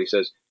this quote. He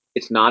says,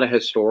 it's not a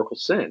historical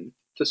sin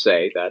to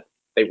say that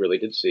they really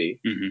did see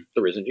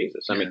the risen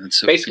Jesus. I mean,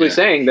 basically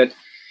saying that,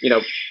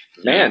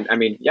 man, I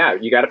mean,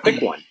 you got to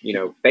pick one.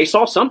 They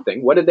saw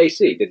something. What did they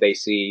see? Did they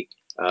see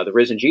the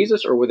risen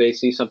Jesus, or would they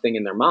see something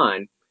in their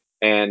mind?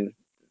 And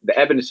the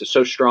evidence is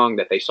so strong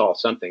that they saw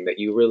something that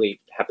you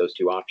really have those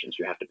two options.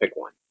 You have to pick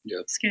one. Yeah,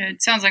 it's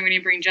good. Sounds like we need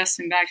to bring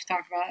Justin back to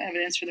talk about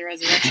evidence for the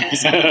resurrection at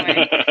some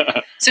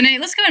point. So Nate,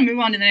 let's go and move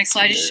on to the next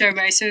slide. Just show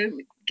everybody. So,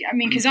 I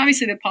mean, because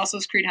obviously the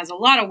Apostles' Creed has a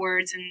lot of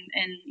words, and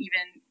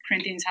even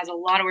Corinthians has a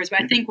lot of words.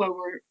 But I think what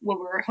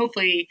we're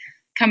hopefully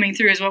coming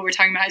through is what we're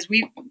talking about is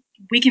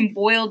we can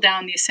boil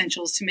down the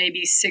essentials to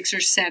maybe 6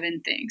 or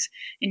 7 things.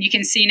 And you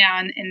can see now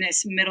in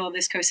this middle of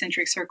this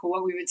concentric circle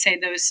what we would say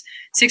those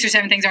 6 or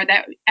 7 things are.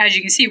 That, as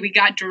you can see, we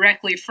got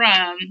directly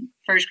from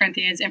 1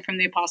 Corinthians and from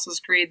the Apostles'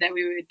 Creed that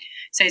we would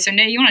say. So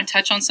Nate, you want to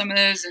touch on some of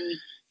those?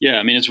 Yeah,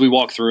 I mean, as we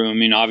walk through, I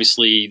mean,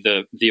 obviously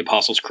the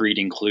Apostles' Creed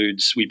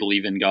includes we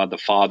believe in God the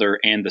Father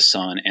and the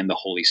Son and the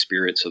Holy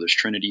Spirit. So there's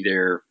Trinity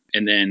there.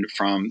 And then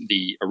from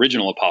the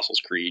original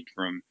Apostles' Creed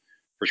from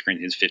 1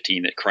 Corinthians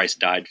 15, that Christ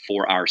died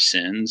for our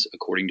sins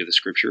according to the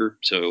Scripture.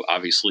 So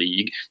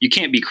obviously you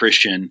can't be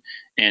Christian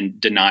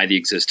and deny the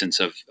existence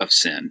of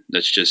sin.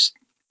 That's just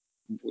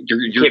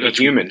you're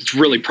human. It's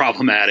really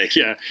problematic.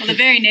 Yeah. Well, the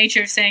very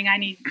nature of saying I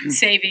need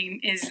saving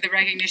is the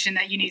recognition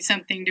that you need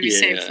something to be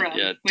saved from,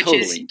 which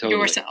is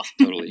yourself.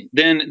 Totally.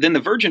 Then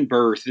the virgin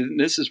birth.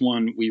 This is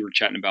one we were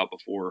chatting about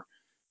before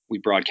we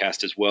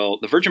broadcast as well.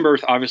 The virgin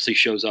birth obviously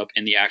shows up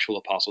in the actual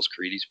Apostles'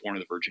 Creed. He's born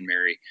of the Virgin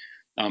Mary.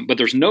 But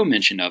there's no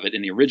mention of it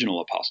in the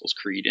original Apostles'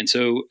 Creed. And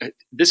so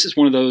this is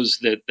one of those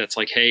that's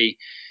like, hey,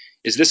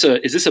 is this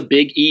a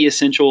big E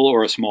essential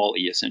or a small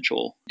E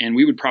essential? And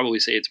we would probably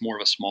say it's more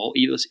of a small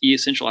E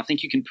essential. I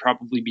think you can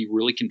probably be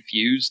really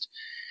confused,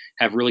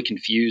 have really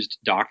confused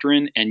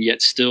doctrine, and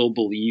yet still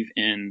believe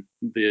in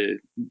the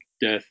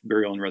death,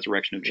 burial, and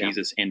resurrection of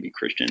Jesus and be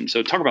Christian.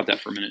 So talk about that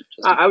for a minute.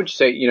 I would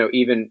say,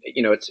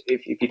 it's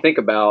if you think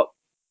about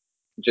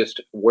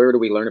just where do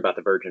we learn about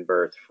the virgin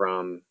birth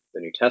from the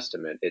New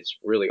Testament, it's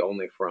really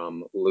only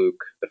from Luke,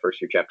 the first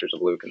few chapters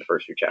of Luke and the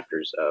first few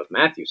chapters of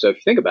Matthew. So if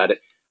you think about it,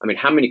 I mean,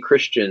 how many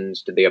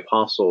Christians did the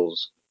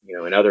apostles,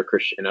 and other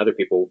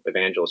people,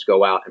 evangelists,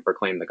 go out and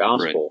proclaim the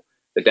gospel,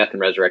 the death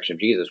and resurrection of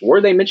Jesus? Were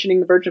they mentioning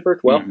the virgin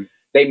birth? Well,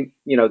 they,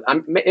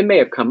 it may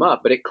have come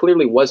up, but it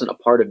clearly wasn't a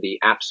part of the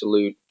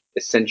absolute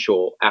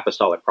essential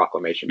apostolic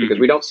proclamation, because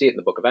we don't see it in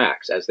the book of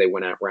Acts as they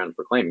went out around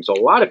proclaiming. So a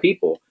lot of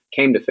people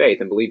came to faith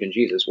and believed in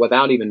Jesus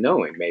without even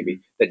knowing maybe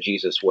that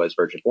Jesus was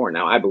virgin born.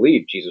 Now, I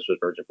believe Jesus was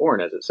virgin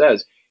born, as it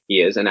says he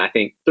is, and I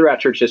think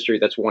throughout church history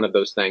that's one of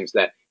those things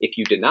that if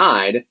you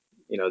denied,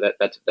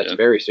 that's a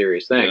very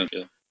serious thing.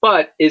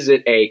 But is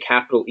it a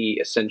capital E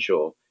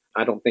essential?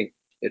 I don't think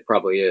it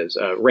probably is.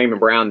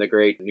 Raymond Brown, the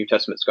great New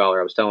Testament scholar,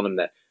 I was telling him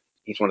that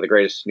he's one of the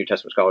greatest New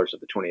Testament scholars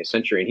of the 20th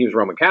century, and he was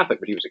Roman Catholic,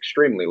 but he was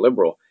extremely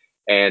liberal.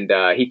 And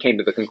he came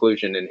to the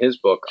conclusion in his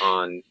book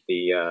on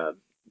the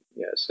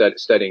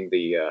studying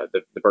the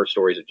birth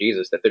stories of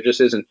Jesus that there just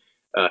isn't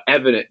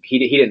evident. He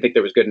didn't think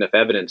there was good enough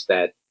evidence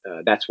that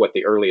that's what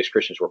the earliest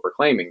Christians were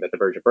proclaiming, that the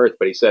virgin birth.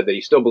 But he said that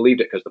he still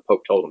believed it because the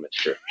Pope told him it's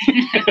true.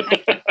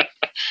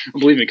 I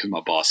believe it because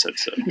my boss said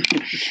so.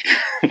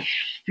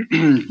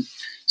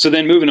 So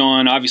then moving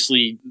on,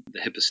 obviously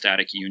the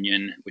hypostatic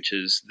union, which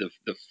is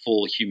the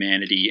full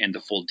humanity and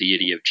the full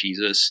deity of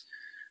Jesus,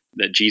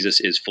 that Jesus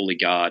is fully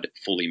God,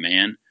 fully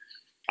man.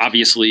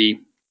 Obviously,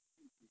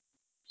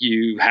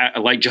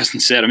 like Justin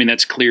said, I mean,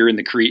 that's clear in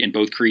the creed, in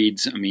both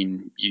creeds. I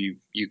mean,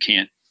 you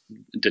can't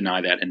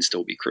deny that and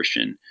still be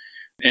Christian.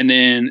 And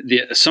then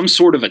some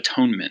sort of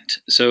atonement.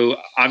 So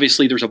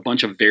obviously there's a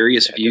bunch of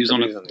various views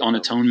on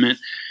atonement.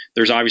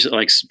 There's obviously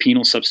like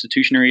penal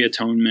substitutionary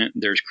atonement.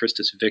 There's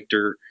Christus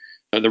Victor,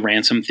 the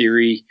ransom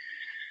theory.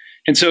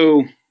 And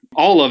so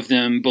all of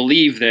them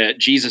believe that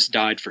Jesus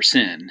died for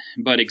sin,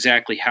 but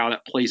exactly how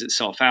that plays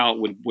itself out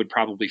would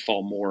probably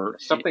fall more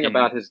something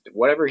about his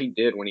whatever he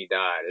did when he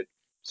died.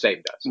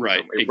 saved us.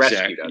 Right. So it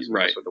rescued us.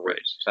 Right. That's what the word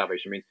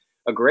salvation means.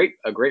 A great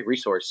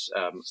resource.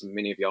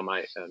 Many of y'all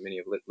many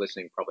of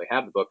listening probably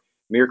have the book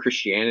Mere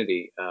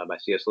Christianity by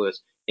C.S.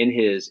 Lewis. In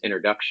his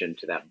introduction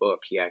to that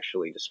book, he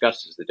actually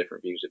discusses the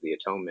different views of the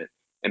atonement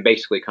and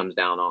basically comes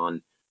down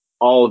on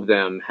all of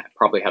them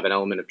probably have an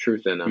element of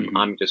truth in them.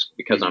 I'm just,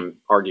 because I'm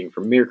arguing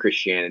for mere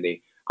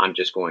Christianity, I'm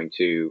just going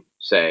to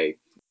say,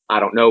 I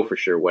don't know for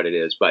sure what it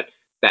is, but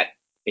that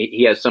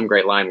he has some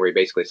great line where he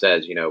basically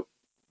says,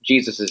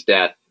 Jesus's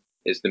death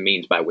is the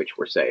means by which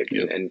we're saved.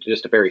 And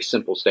just a very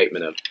simple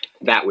statement of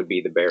that would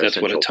be the bare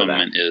essential. That's what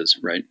atonement is,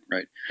 right?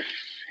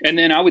 And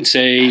then I would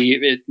say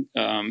it,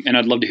 and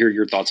I'd love to hear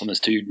your thoughts on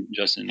this too,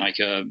 Justin.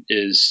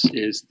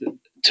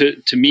 To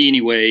me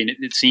anyway, and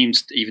it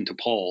seems even to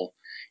Paul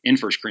in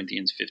 1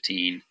 Corinthians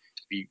 15,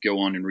 if you go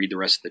on and read the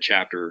rest of the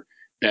chapter,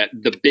 that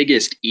the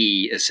biggest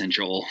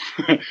essential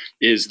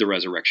is the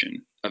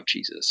resurrection of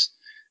Jesus.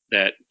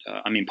 That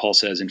Paul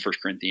says in 1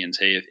 Corinthians,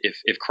 hey,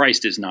 if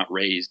Christ is not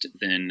raised,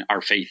 then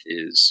our faith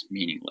is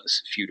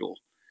meaningless, futile.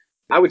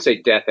 I would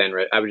say death and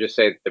I would just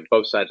say that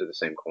both sides of the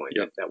same coin.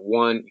 Yep. That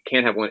one, you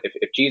can't have one.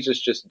 If Jesus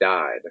just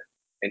died,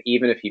 and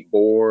even if he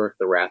bore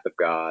the wrath of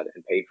God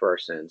and paid for our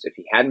sins, if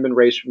he hadn't been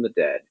raised from the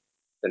dead,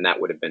 then that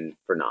would have been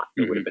for naught.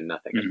 It would have been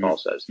nothing, as Paul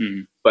says.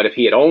 But if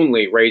he had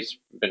only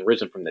been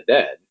risen from the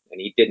dead, and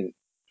he didn't,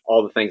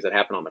 all the things that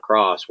happened on the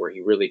cross, where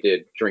he really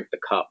did drink the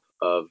cup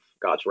of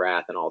God's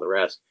wrath and all the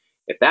rest,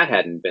 if that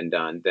hadn't been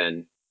done,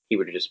 then he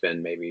would have just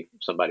been maybe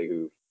somebody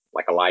who,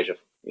 like Elijah,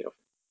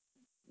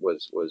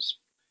 was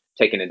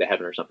taken into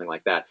heaven or something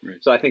like that.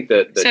 Right. So I think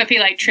so if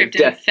he tripped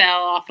and fell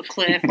off a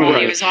cliff while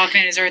he was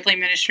walking in his earthly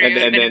ministry,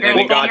 and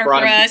then God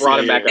brought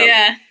him back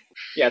up.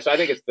 Yeah. So I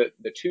think it's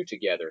the two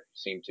together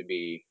seem to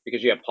be,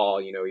 because you have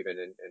Paul, even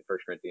in 1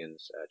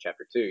 Corinthians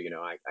chapter 2,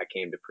 I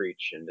came to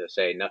preach and to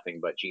say nothing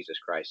but Jesus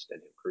Christ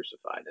and him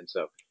crucified. And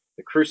so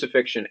the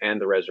crucifixion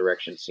and the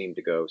resurrection seem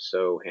to go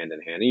so hand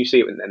in hand. And you see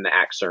it in the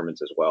Acts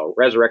sermons as well.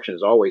 Resurrection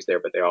is always there,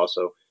 but they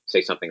also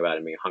say something about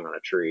him being hung on a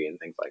tree and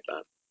things like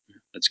that.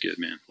 That's good,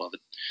 man. Love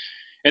it.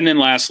 And then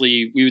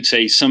lastly, we would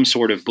say some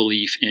sort of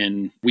belief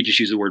in, we just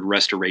use the word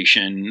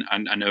restoration.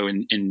 I know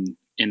in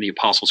the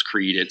Apostles'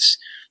 Creed, it's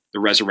the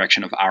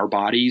resurrection of our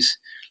bodies,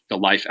 the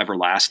life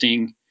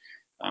everlasting.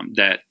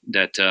 Again,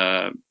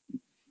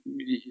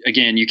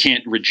 you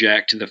can't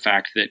reject the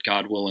fact that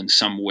God will in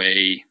some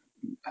way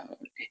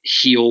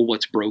heal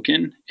what's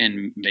broken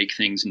and make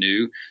things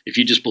new. If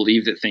you just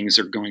believe that things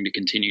are going to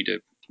continue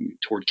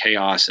toward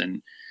chaos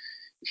and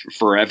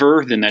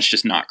forever, then that's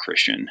just not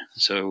Christian.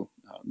 So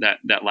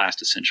that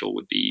last essential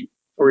would be,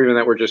 or even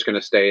that we're just going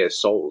to stay as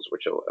souls,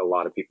 which a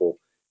lot of people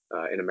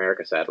in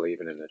America, sadly,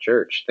 even in the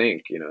church,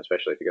 think.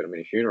 Especially if you go to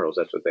many funerals,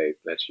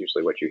 that's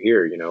usually what you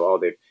hear.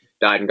 They've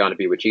died and gone to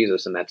be with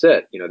Jesus, and that's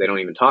it. They don't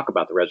even talk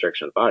about the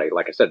resurrection of the body.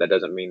 Like I said, that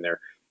doesn't mean they're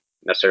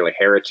necessarily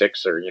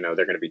heretics or they're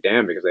going to be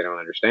damned because they don't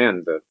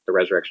understand the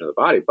resurrection of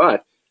the body.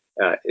 But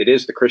it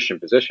is the Christian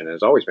position, and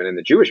has always been in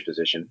the Jewish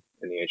position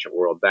in the ancient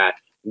world, that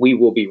we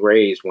will be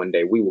raised one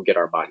day. We will get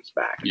our bodies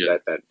back. Yeah.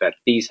 That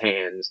these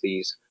hands,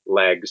 these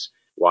legs,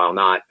 while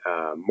not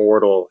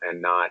mortal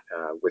and not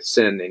with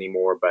sin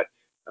anymore, but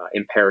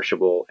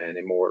imperishable and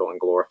immortal and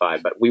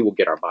glorified, but we will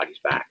get our bodies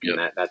back. Yep.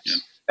 And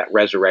that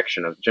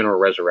resurrection of general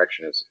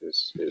resurrection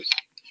is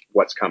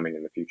what's coming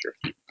in the future.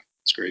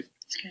 That's great.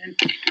 That's good.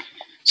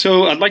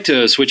 So I'd like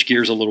to switch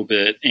gears a little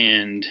bit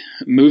and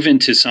move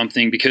into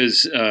something,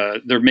 because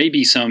there may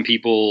be some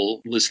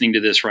people listening to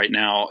this right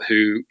now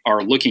who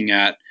are looking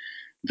at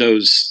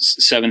those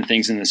 7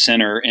 things in the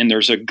center, and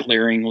there's a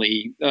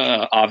glaringly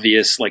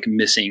obvious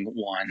missing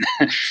one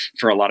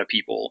for a lot of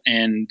people.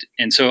 And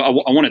so I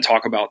want to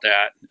talk about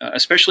that,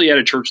 especially at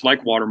a church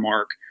like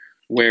Watermark,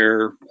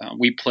 where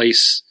we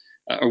place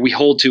or we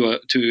hold to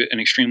an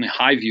extremely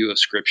high view of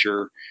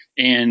Scripture,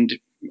 and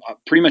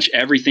pretty much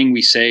everything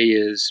we say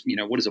is,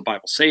 what does the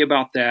Bible say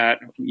about that?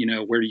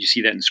 Where do you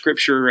see that in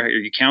Scripture? Are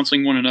you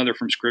counseling one another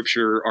from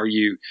Scripture?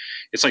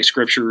 It's like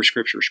Scripture,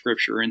 Scripture,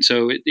 Scripture. And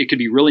so it could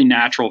be really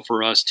natural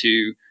for us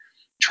to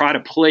try to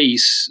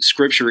place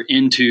Scripture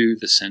into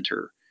the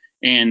center,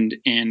 and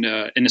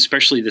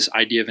especially this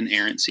idea of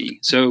inerrancy.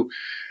 So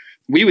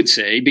we would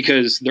say,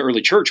 because the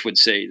early church would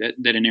say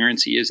that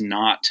inerrancy is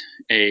not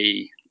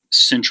a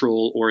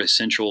central or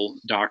essential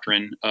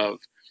doctrine of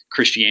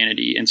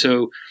Christianity. And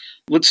so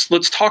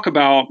let's talk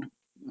about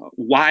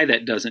why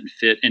that doesn't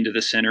fit into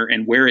the center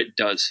and where it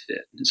does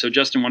fit. And so,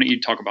 Justin, why don't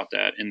you talk about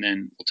that, and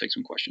then we'll take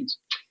some questions.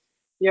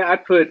 Yeah,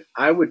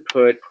 I would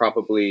put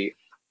probably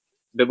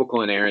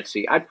biblical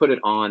inerrancy. I'd put it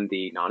on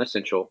the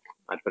non-essential.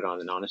 I'd put it on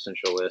the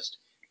non-essential list,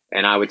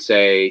 and I would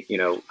say,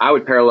 I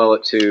would parallel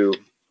it to,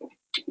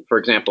 for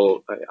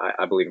example,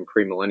 I believe in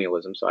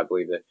premillennialism, so I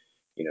believe that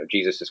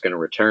Jesus is going to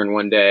return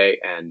one day,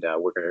 and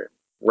we're going to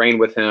reign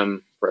with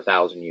him for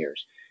 1,000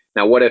 years.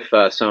 Now, what if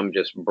some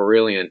just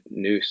brilliant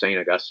new St.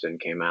 Augustine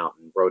came out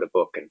and wrote a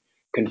book and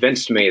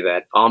convinced me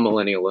that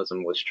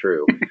amillennialism was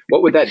true?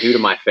 What would that do to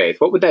my faith?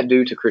 What would that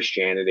do to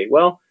Christianity?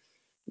 Well,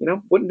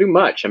 wouldn't do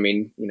much.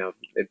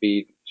 It'd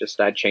be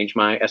just, I'd change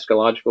my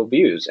eschatological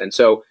views. And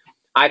so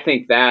I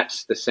think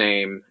that's the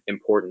same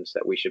importance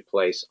that we should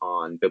place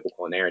on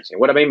biblical inerrancy.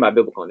 And what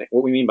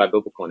we mean by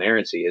biblical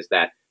inerrancy is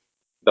that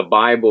the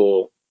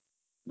Bible,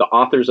 the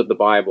authors of the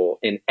Bible,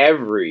 in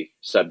every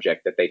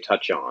subject that they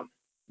touch on,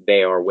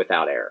 they are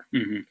without error.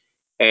 Mm-hmm.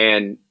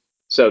 And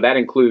so that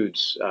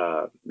includes,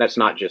 that's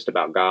not just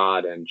about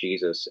God and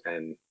Jesus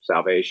and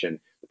salvation,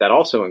 but that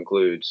also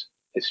includes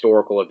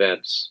historical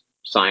events,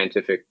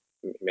 scientific,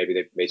 maybe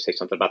they may say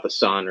something about the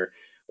sun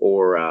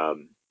or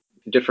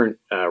different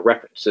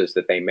references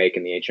that they make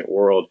in the ancient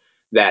world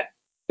that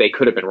they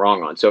could have been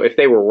wrong on. So if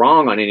they were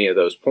wrong on any of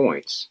those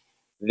points,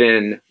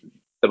 then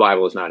the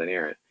Bible is not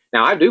inerrant.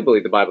 Now, I do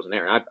believe the Bible is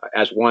inerrant.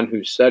 As one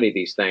who's studied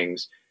these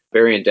things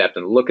very in depth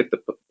and look at the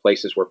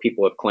places where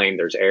people have claimed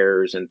there's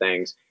errors and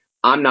things,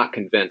 I'm not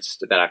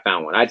convinced that I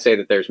found one. I'd say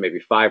that there's maybe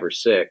 5 or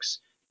 6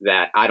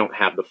 that I don't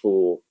have the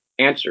full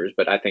answers,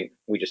 but I think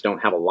we just don't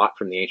have a lot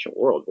from the ancient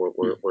world.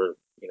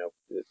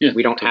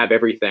 We don't have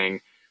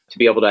everything to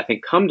be able to, I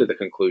think, come to the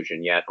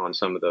conclusion yet on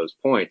some of those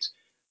points.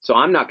 So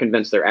I'm not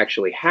convinced there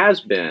actually has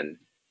been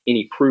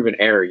any proven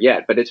error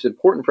yet, but it's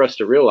important for us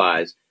to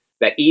realize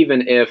that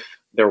even if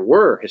there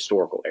were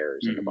historical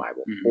errors in the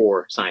Bible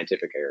or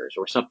scientific errors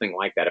or something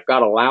like that, if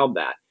God allowed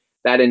that,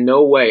 that in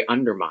no way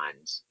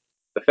undermines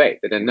the faith.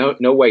 It in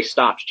no way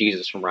stops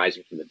Jesus from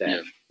rising from the dead.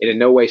 Yeah. It in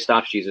no way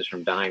stops Jesus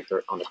from dying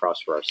on the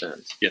cross for our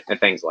sins and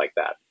things like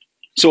that.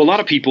 So a lot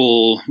of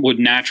people would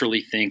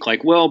naturally think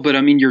like, well, but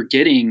I mean, you're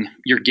getting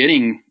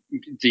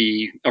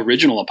the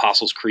original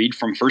Apostles' Creed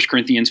from 1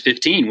 Corinthians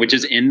 15, which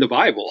is in the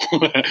Bible.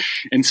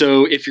 And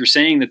so if you're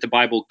saying that the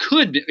Bible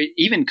could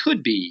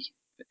be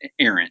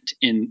errant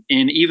in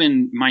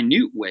even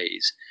minute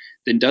ways,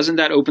 then doesn't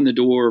that open the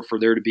door for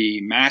there to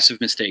be massive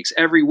mistakes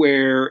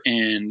everywhere?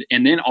 And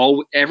then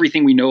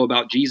everything we know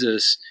about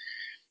Jesus,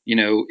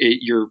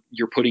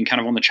 you're putting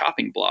kind of on the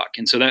chopping block.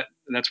 And so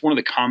that's one of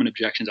the common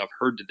objections I've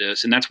heard to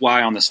this. And that's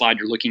why on the slide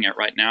you're looking at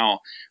right now,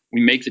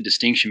 we make the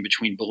distinction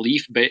between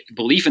belief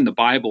in the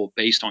Bible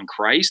based on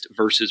Christ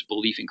versus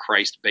belief in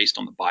Christ based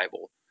on the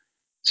Bible.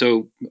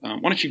 So why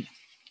don't you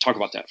talk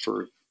about that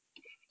for a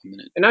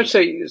minute? And I'd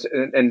say,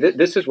 and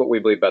this is what we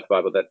believe about the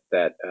Bible,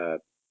 that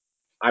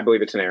I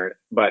believe it's inerrant,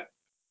 but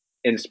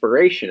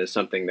inspiration is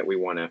something that we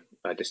want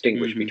to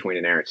distinguish between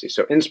inerrancy.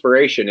 So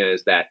inspiration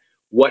is that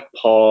what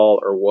Paul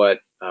or what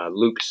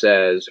Luke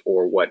says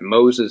or what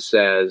Moses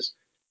says,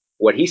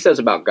 what he says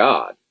about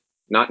God,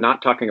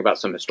 not talking about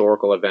some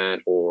historical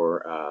event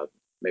or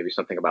maybe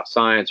something about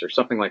science or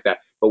something like that,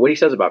 but what he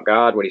says about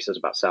God, what he says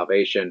about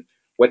salvation,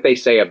 what they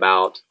say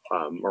about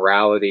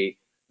morality,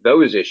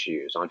 those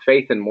issues on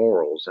faith and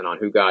morals and on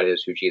who God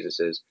is, who Jesus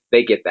is,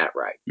 they get that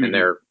right. And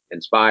they're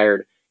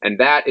inspired. And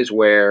that is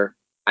where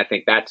I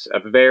think that's a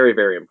very,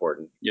 very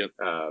important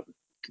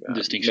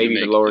distinction, maybe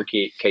even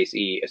lowercase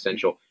e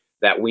essential,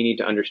 that we need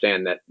to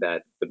understand that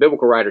the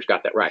biblical writers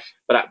got that right.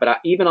 But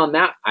even on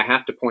that, I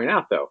have to point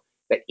out, though,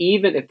 that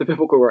even if the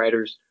biblical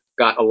writers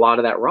got a lot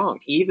of that wrong,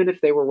 even if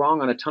they were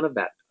wrong on a ton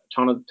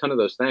of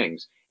those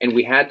things, and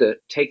we had to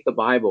take the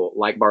Bible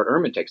like Bart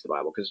Ehrman takes the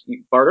Bible, because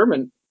Bart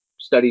Ehrman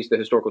studies the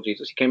historical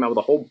Jesus. He came out with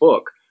a whole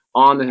book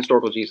on the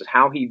historical Jesus,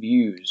 how he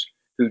views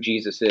who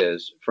Jesus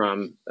is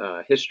from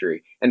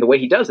history. And the way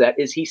he does that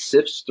is he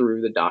sifts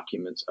through the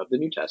documents of the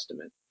New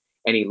Testament,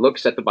 and he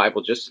looks at the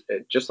Bible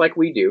just like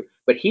we do,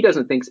 but he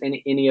doesn't think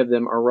any of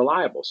them are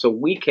reliable. So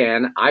we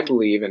can, I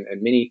believe, and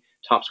many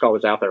top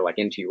scholars out there like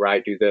N.T.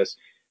 Wright do this,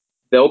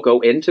 they'll go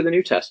into the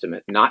New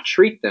Testament, not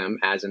treat them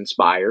as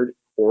inspired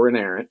or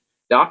inerrant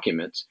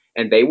documents,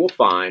 and they will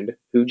find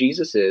who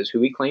Jesus is,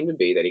 who he claimed to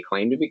be, that he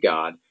claimed to be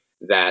God,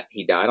 that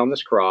he died on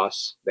this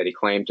cross, that he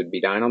claimed to be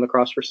dying on the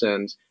cross for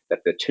sins, that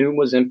the tomb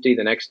was empty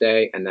the next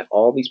day, and that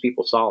all these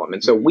people saw him.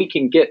 And so we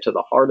can get to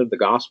the heart of the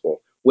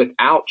gospel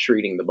without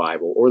treating the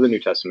Bible or the New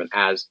Testament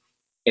as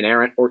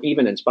inerrant or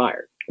even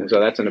inspired. And so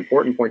that's an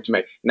important point to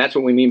make. And that's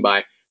what we mean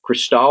by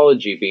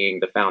Christology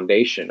being the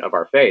foundation of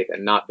our faith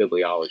and not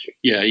bibliology.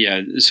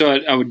 Yeah. So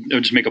I would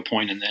just make a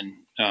point, and then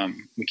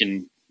we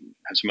can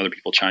have some other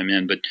people chime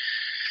in. But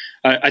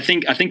I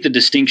think the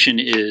distinction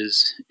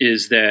is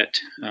that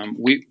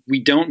we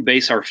don't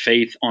base our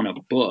faith on a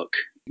book.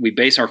 We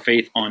base our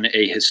faith on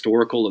a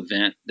historical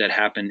event that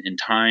happened in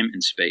time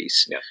and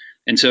space. Yes.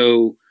 And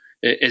so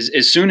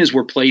as soon as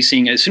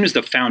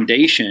the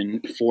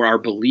foundation for our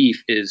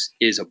belief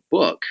is a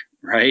book,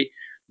 right,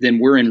 then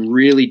we're in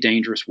really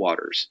dangerous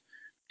waters.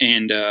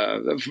 And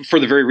for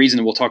the very reason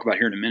that we'll talk about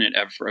here in a minute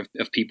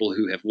of people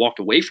who have walked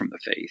away from the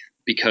faith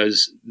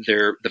because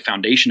the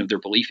foundation of their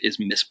belief is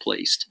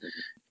misplaced. Mm-hmm.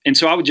 And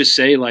so I would just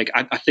say, like,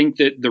 I think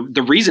that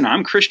the reason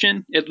I'm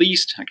Christian, at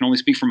least, I can only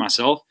speak for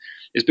myself,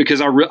 is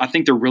because I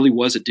think there really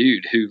was a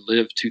dude who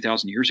lived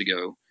 2,000 years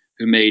ago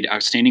who made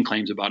outstanding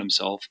claims about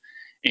himself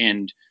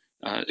and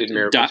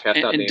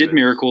did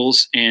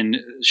miracles and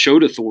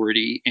showed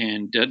authority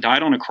and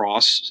died on a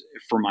cross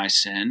for my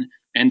sin.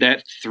 And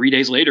that 3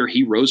 days later,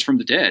 he rose from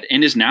the dead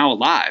and is now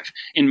alive.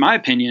 In my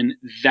opinion,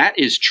 that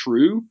is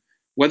true,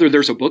 whether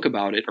there's a book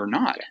about it or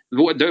not.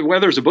 Whether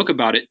there's a book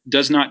about it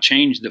does not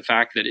change the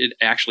fact that it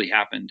actually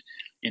happened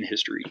in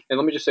history. And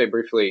let me just say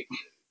briefly,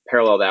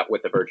 parallel that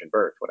with the virgin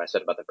birth, what I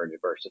said about the virgin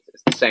birth.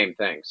 It's the same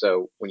thing.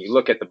 So when you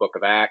look at the book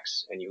of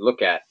Acts and you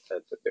look at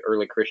the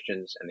early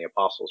Christians and the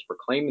apostles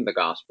proclaiming the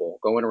gospel,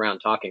 going around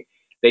talking,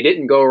 they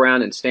didn't go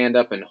around and stand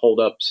up and hold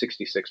up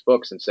 66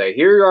 books and say,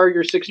 here are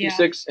your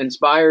 66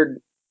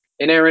 inspired,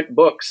 inerrant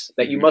books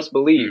that you must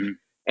believe.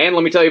 And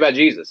let me tell you about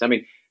Jesus. I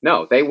mean,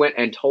 no, they went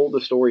and told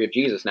the story of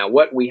Jesus. Now,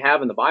 what we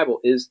have in the Bible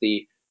is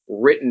the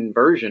written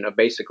version of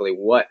basically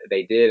what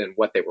they did and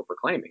what they were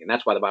proclaiming. And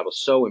that's why the Bible is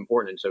so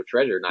important and so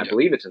treasured. And I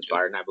believe it's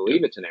inspired and I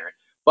believe it's inerrant.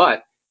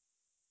 But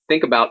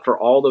think about for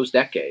all those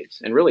decades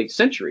and really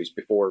centuries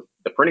before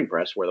the printing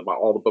press, where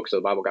all the books of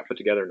the Bible got put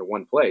together into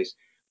one place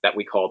that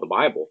we call the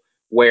Bible,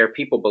 where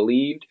people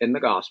believed in the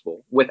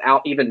gospel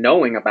without even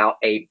knowing about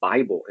a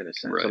Bible in a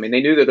sense. Right. I mean,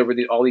 they knew that there were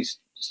all these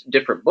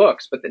different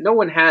books, but that no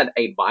one had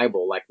a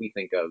Bible like we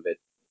think of it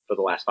for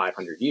the last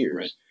 500 years.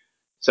 Right.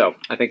 So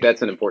I think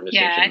that's an important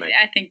distinction to make.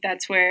 I think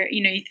that's where,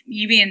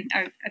 you being,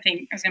 I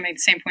think I was going to make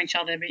the same point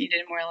y'all did, but you did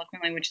it more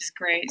eloquently, which is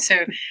great. So, I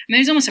mean,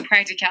 there's almost a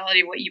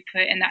practicality of what you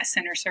put in that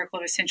center circle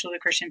of essential to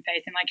Christian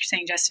faith. And like you're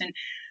saying, Justin,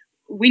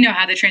 we know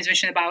how the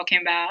transmission of the Bible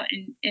came about,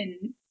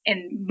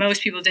 and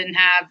most people didn't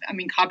have,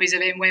 copies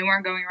of it, and we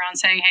weren't going around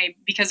saying, hey,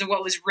 because of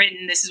what was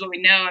written, this is what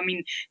we know. I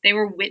mean, they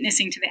were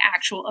witnessing to the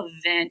actual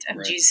event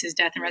of Jesus'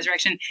 death and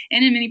resurrection.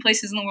 And in many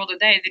places in the world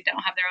today, they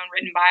don't have their own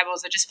written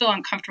Bibles. They just feel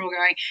uncomfortable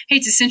going, hey,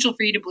 it's essential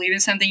for you to believe in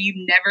something you've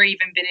never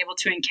even been able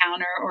to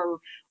encounter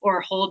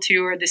or hold to,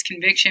 or this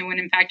conviction, when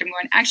in fact I'm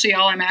going, actually,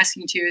 all I'm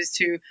asking to is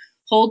to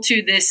hold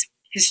to this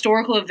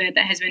historical event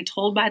that has been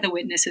told by the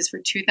witnesses for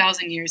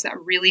 2,000 years that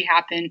really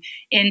happened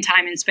in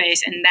time and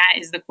space. And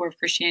that is the core of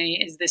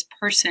Christianity, is this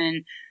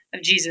person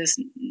of Jesus,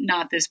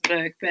 not this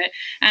book. But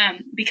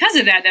because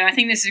of that, though, I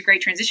think this is a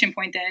great transition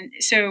point then.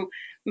 So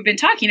we've been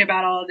talking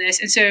about all of this.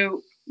 And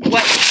so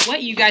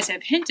what you guys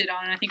have hinted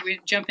on, and I think we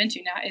jump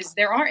into now, is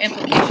there are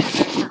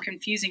implications for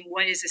confusing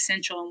what is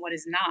essential and what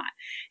is not.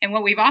 And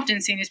what we've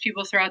often seen is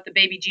people throw out the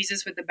baby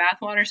Jesus with the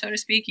bathwater, so to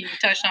speak. And you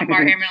touched on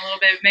Bart Ehrman a little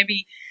bit.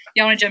 Maybe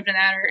y'all want to jump into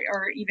that,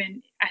 or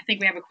even, I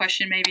think we have a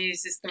question. Maybe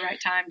is this the right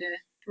time to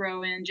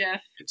throw in,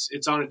 Jeff?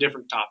 It's on a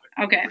different topic.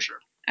 Okay, for sure.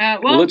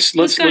 Well, let's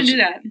go and do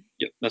that.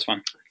 Yep, that's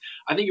fine.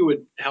 I think it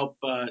would help.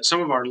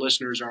 Some of our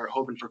listeners are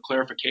hoping for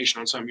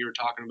clarification on something you were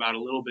talking about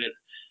a little bit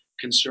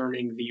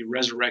concerning the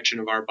resurrection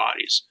of our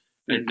bodies.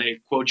 And they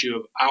quote you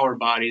of our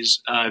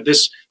bodies.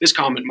 This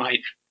comment might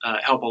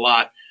help a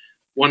lot.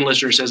 One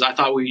listener says, I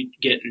thought we'd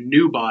get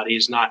new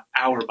bodies, not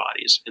our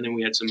bodies. And then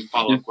we had some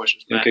follow-up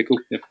questions. Okay, cool.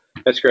 Yeah.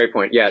 That's a great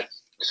point. Yeah.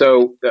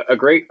 So a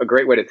great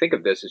way to think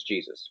of this is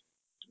Jesus.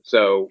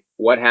 So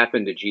what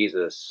happened to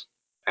Jesus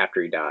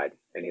after he died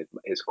and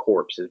his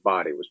corpse, his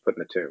body, was put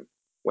in the tomb?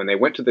 When they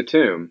went to the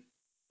tomb,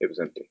 it was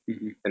empty.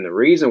 And the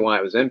reason why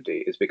it was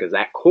empty is because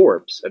that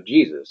corpse of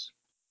Jesus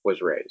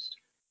was raised.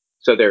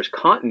 So there's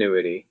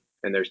continuity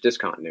and there's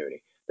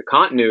discontinuity. The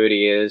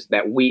continuity is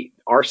that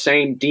our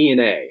same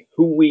DNA,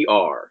 who we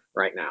are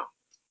right now,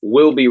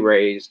 will be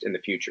raised in the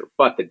future.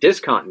 But the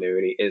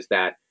discontinuity is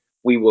that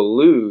we will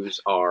lose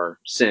our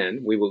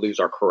sin, we will lose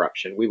our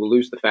corruption, we will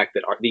lose the fact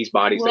that these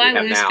bodies that we have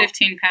now. Will I lose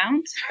 15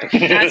 pounds?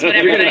 That's what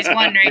everybody's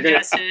wondering,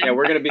 Justin. Yeah,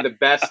 we're going to be the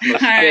best,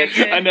 most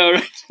fit. I know,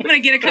 right? I'm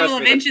going to get a couple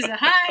of inches of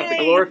height. The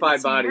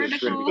glorified body is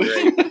going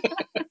to be great.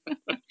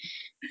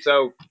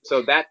 So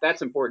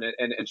that's important,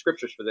 and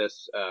scriptures for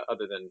this,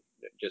 other than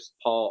just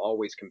Paul,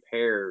 always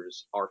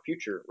compares our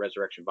future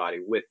resurrection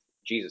body with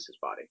Jesus's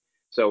body.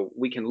 So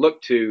we can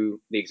look to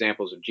the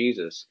examples of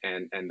Jesus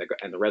and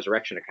the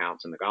resurrection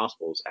accounts in the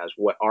Gospels as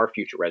what our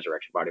future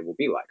resurrection body will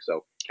be like.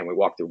 So can we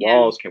walk through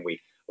walls? Can we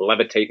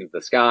levitate into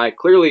the sky?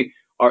 Clearly,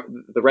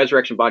 the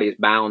resurrection body is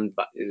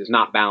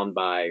not bound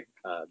by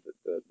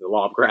the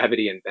law of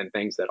gravity and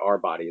things that our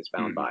body is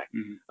bound by.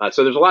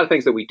 So there's a lot of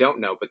things that we don't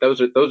know, but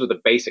those are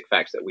the basic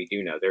facts that we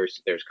do know.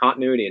 There's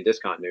continuity and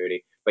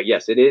discontinuity, but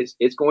yes,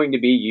 it's going to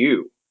be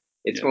you.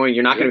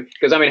 You're not going to,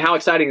 because how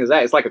exciting is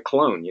that? It's like a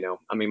clone,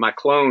 my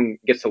clone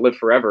gets to live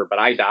forever, but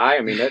I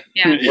die.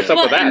 What's up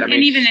with that? And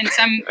even in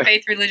some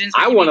faith religions,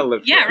 I want to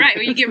live forever. Yeah, right.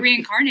 Where you get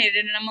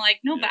reincarnated, and I'm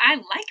like, no, but I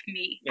like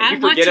me. Yeah, I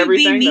want to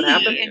be me. That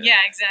happened? And yeah,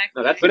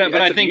 exactly. No,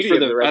 but I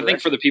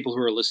think for the people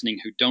who are listening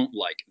who don't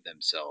like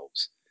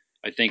themselves,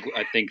 I think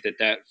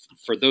that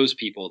for those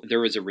people,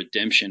 there is a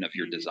redemption of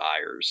your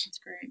desires. That's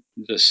great.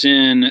 The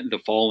sin, the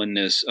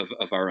fallenness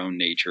of our own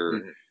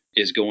nature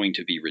is going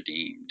to be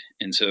redeemed.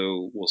 And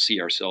so we'll see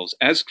ourselves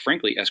as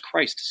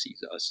Christ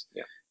sees us.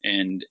 Yeah.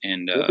 And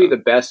we'll be the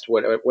best,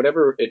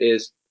 whatever it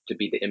is, to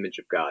be the image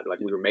of God. Like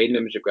we were made in the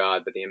image of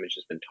God, but the image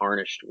has been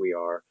tarnished. We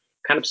are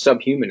kind of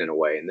subhuman in a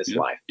way in this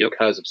life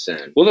because of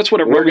sin. Well, that's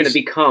what we're going to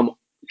become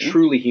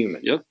truly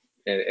human.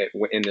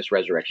 In this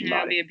resurrection body.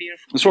 That'd be a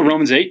beautiful. That's what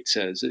Romans 8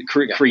 says.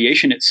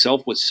 Creation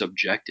itself was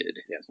subjected.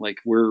 Yes. Like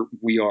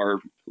we are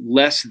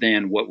less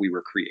than what we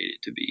were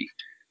created to be.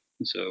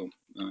 So.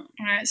 All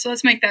right, so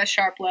let's make that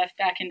sharp left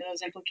back into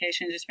those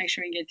implications. Just make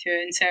sure we get to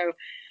it. And so,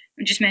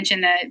 just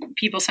mention that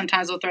people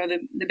sometimes will throw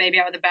the baby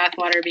out with the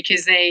bathwater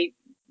because they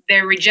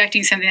they're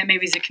rejecting something that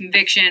maybe is a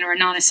conviction or a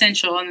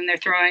non-essential, and then they're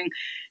throwing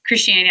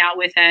Christianity out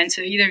with that. And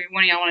so either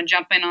one of y'all want to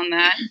jump in on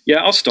that?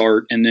 Yeah, I'll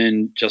start, and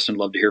then Justin, I'd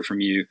love to hear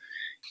from you.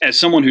 As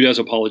someone who does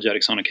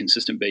apologetics on a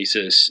consistent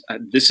basis,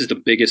 this is the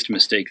biggest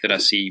mistake that I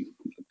see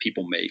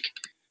people make.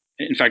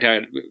 In fact, I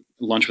had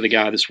lunch with a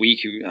guy this week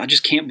who, I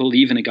just can't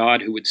believe in a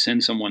God who would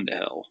send someone to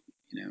hell,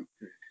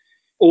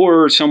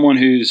 or someone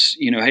who's,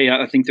 hey,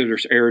 I think that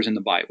there's errors in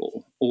the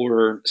Bible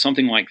or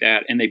something like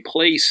that. And they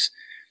place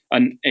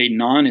a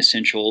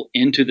non-essential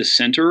into the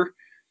center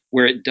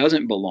where it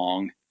doesn't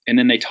belong. And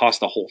then they toss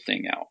the whole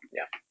thing out.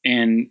 Yeah.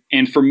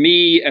 And for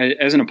me,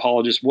 as an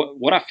apologist,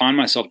 what I find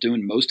myself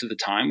doing most of the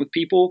time with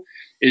people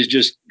is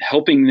just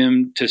helping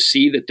them to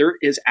see that there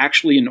is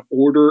actually an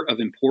order of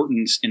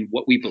importance in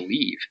what we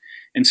believe.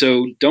 And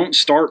so don't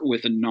start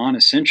with a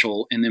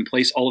non-essential and then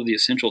place all of the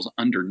essentials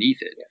underneath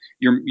it.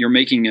 Yeah. You're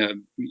making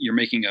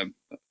a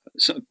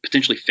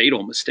potentially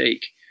fatal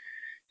mistake.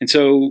 And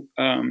so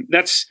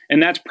that's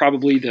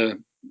probably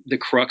the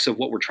crux of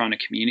what we're trying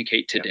to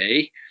communicate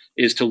today,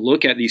 is to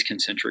look at these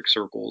concentric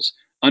circles,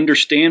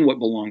 understand what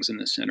belongs in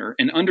the center,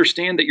 and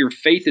understand that your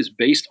faith is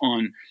based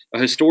on a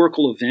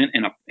historical event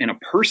and a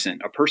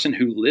person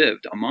who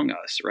lived among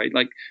us, right?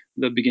 Like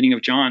the beginning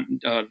of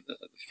John's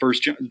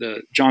first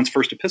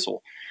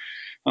epistle.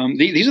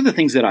 These are the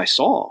things that I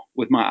saw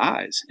with my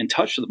eyes and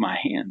touched with my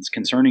hands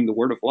concerning the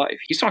word of life.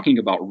 He's talking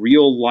about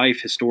real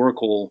life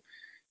historical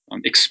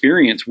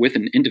experience with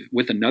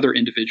another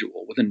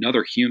individual, with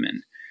another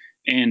human,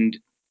 and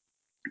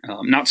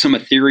not some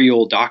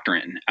ethereal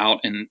doctrine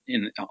out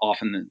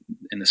off in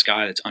the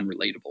sky that's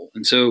unrelatable.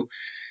 And so,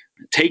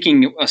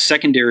 taking a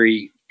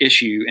secondary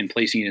issue and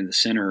placing it in the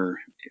center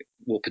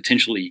will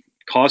potentially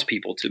cause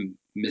people to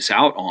miss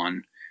out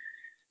on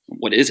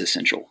what is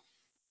essential.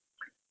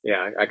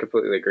 Yeah, I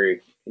completely agree.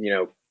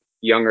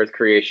 Young Earth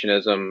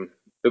creationism,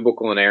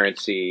 biblical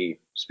inerrancy,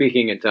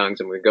 speaking in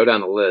tongues, and we go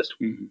down the list.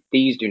 Mm-hmm.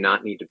 These do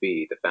not need to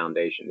be the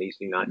foundation. These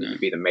do not need to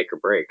be the make or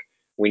break.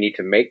 We need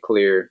to make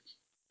clear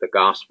the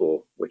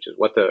gospel, which is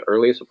what the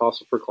earliest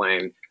apostles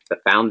proclaimed. The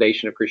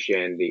foundation of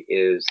Christianity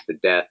is the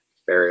death,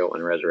 burial,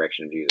 and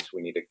resurrection of Jesus.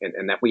 We need to,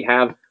 and that we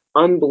have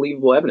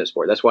unbelievable evidence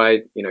for it. That's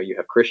why you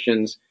have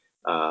Christians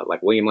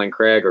like William Lane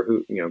Craig, or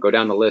who go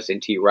down the list,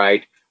 N.T.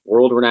 Wright,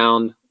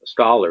 world-renowned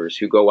scholars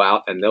who go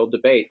out and they'll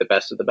debate the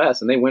best of the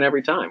best, and they win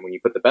every time. When you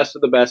put the best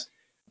of the best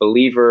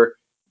believer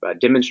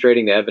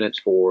demonstrating the evidence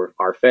for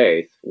our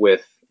faith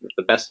with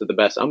the best of the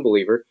best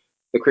unbeliever,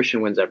 the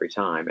Christian wins every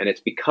time. And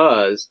it's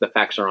because the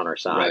facts are on our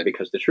side, right,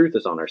 because the truth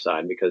is on our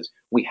side, because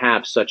we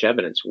have such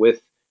evidence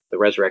with the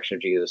resurrection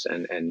of Jesus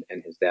and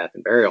his death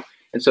and burial.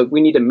 And so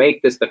we need to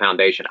make this the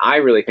foundation. I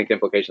really think the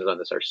implications on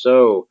this are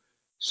so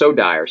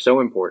dire, so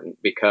important,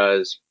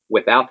 because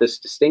without this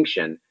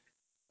distinction,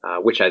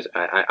 which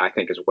I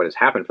think is what has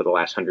happened for the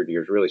last 100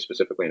 years, really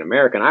specifically in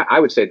America. And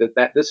I would say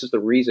that this is the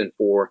reason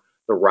for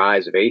the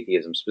rise of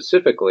atheism,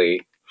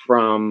 specifically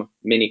from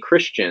many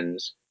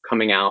Christians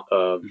coming out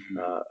of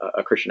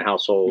a Christian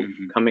household,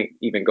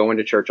 going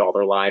to church all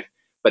their life,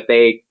 but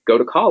they go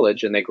to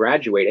college and they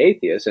graduate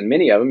atheists. And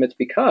many of them, it's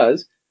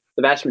because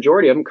the vast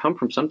majority of them come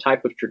from some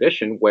type of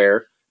tradition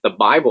where the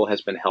Bible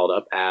has been held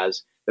up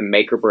as the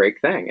make or break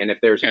thing. And if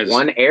there's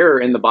one error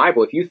in the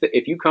Bible, if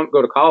you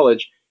go to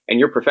college and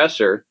your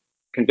professor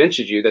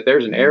convinces you that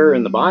there's an error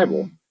in the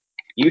Bible,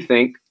 you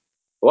think,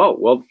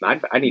 well,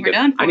 I need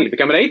to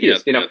become an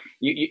atheist. And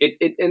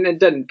it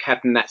doesn't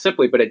happen that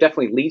simply, but it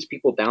definitely leads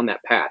people down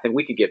that path. And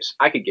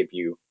I could give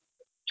you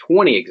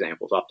 20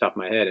 examples off the top of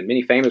my head, and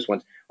many famous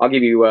ones. I'll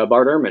give you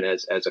Bart Ehrman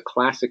as a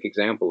classic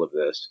example of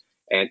this,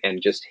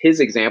 and just his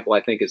example,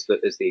 I think, is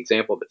the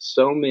example that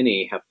so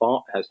many have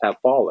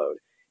followed.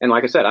 And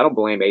like I said, I don't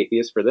blame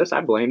atheists for this. I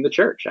blame the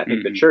church. I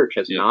think the church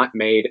has not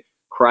made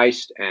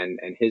Christ and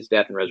his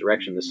death and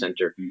resurrection the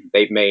center.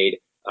 They've made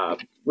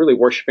really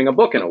worshiping a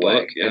book in a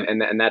way,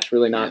 and that's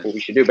really not what we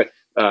should do. But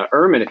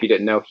Ehrman, if you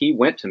didn't know, he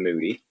went to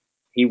Moody,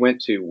 he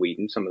went to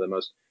Wheaton, some of the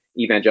most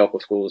evangelical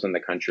schools in the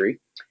country,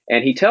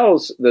 and he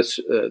tells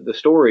the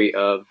story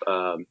of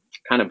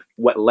kind of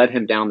what led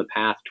him down the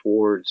path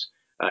towards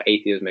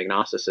atheism,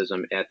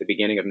 agnosticism at the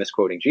beginning of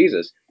misquoting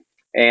Jesus.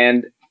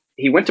 And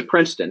he went to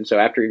Princeton. So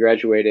after he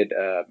graduated,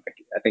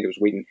 I think it was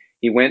Wheaton,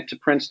 he went to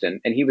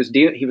Princeton, and he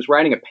was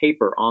writing a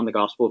paper on the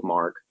Gospel of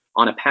Mark,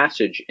 on a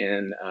passage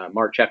in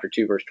Mark chapter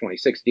 2, verse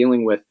 26,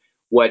 dealing with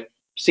what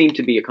seemed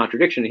to be a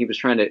contradiction. And he was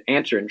trying to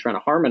answer and trying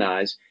to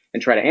harmonize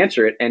and try to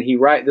answer it. And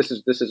this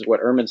is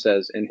what Ehrman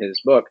says in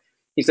his book.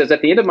 He says,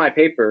 at the end of my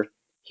paper,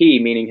 he,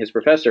 meaning his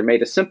professor,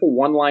 made a simple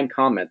one-line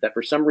comment that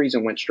for some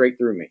reason went straight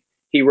through me.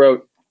 He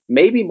wrote,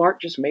 "Maybe Mark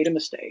just made a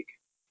mistake."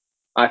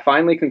 I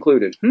finally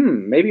concluded,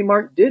 maybe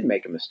Mark did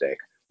make a mistake.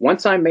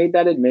 Once I made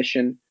that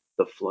admission,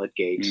 the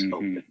floodgates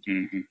opened.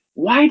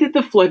 Why did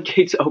the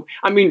floodgates open?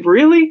 I mean,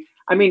 really?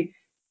 I mean,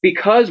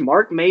 because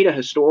Mark made a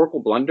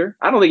historical blunder?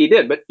 I don't think he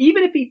did, but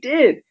even if he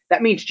did,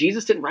 that means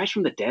Jesus didn't rise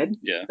from the dead?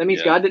 Yeah, that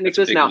means God didn't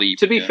exist. Now,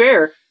 to be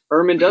fair,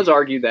 Ehrman does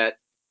argue that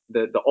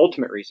the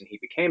ultimate reason he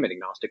became an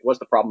agnostic was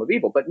the problem of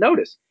evil. But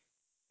notice,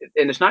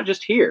 and it's not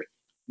just here,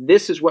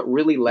 this is what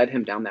really led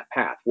him down that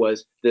path,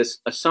 was this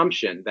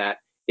assumption that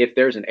if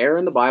there's an error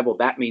in the Bible,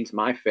 that means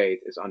my faith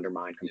is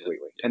undermined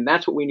completely. And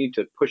that's what we need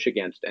to push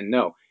against. And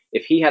no,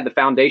 if he had the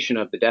foundation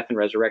of the death and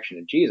resurrection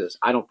of Jesus,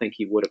 I don't think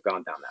he would have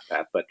gone down that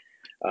path. But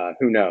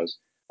who knows?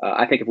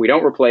 I think if we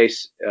don't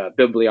replace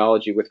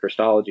bibliology with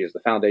Christology as the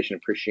foundation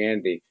of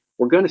Christianity,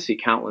 we're going to see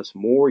countless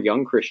more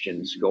young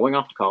Christians going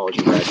off to college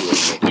and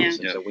graduating.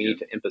 And so we need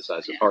to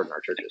emphasize this hard in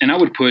our churches. And I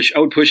would push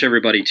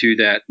everybody to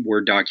that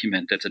Word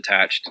document that's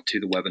attached to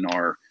the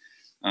webinar,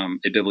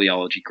 a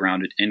bibliology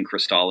grounded in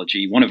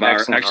Christology. One of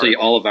our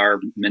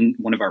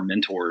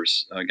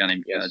mentors, a guy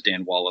named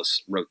Dan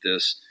Wallace, wrote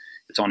this.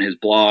 It's on his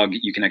blog.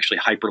 You can actually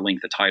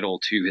hyperlink the title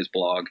to his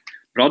blog.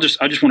 But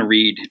I just want to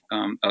read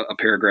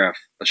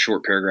a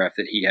short paragraph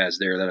that he has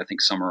there that I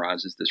think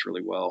summarizes this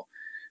really well.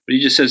 But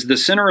he just says, the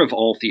center of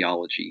all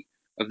theology,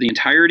 of the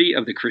entirety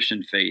of the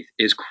Christian faith,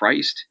 is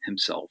Christ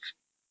himself.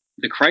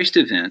 The Christ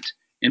event,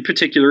 in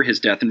particular his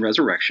death and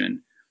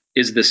resurrection,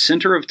 is the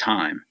center of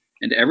time,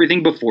 and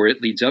everything before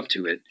it leads up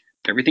to it.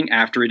 Everything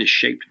after it is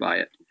shaped by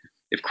it.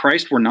 If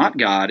Christ were not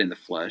God in the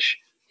flesh,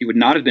 he would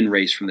not have been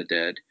raised from the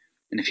dead.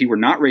 And if he were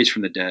not raised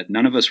from the dead,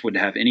 none of us would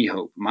have any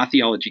hope. My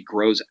theology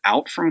grows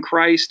out from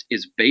Christ,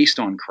 is based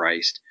on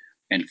Christ,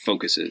 and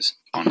focuses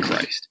on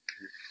Christ.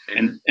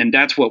 And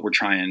that's what we're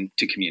trying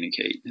to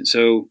communicate. And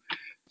so,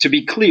 to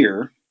be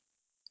clear,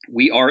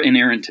 we are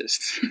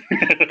inerrantists.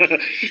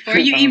 Before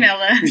you email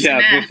us.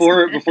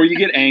 Before you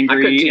get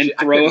angry and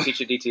throw I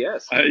teach a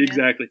DTS.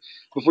 Exactly.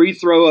 Before you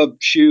throw a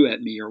shoe at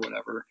me or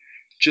whatever,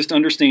 just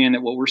understand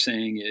that what we're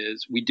saying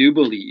is we do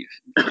believe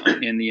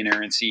in the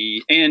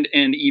inerrancy and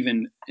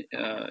even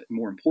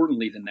more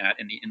importantly than that,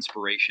 in the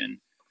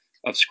inspiration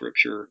of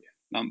Scripture,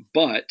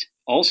 but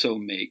also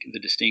make the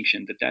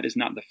distinction that is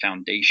not the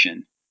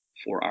foundation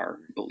for our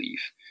belief.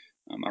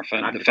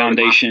 The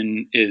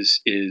foundation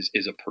is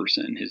a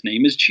person. His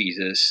name is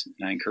Jesus,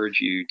 and I encourage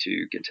you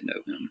to get to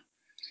know him.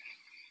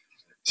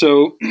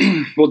 So,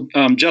 well,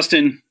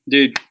 Justin,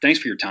 dude, thanks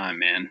for your time,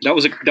 man. That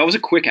was a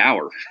quick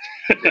hour,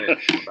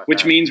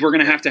 which means we're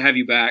going to have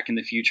you back in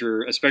the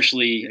future.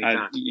 Especially,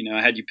 I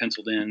had you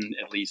penciled in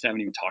at least. I haven't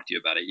even talked to you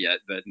about it yet,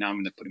 but now I'm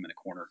going to put him in a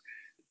corner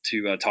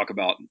to talk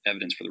about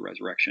evidence for the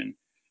resurrection.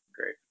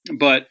 Great,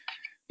 but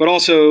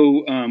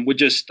also would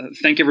just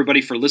thank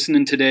everybody for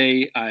listening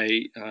today.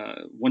 I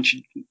want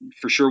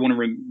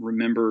to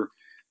remember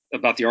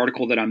about the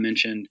article that I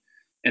mentioned.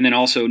 And then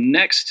also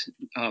next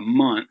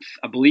month,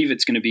 I believe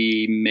it's going to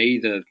be May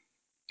the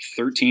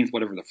 13th,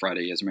 whatever the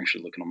Friday is. I'm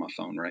actually looking on my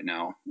phone right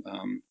now.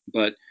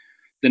 But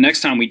the next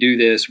time we do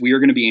this, we are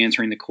going to be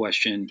answering the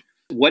question,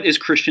 what is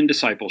Christian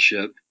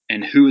discipleship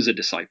and who is a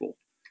disciple?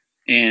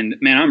 And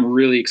man, I'm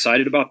really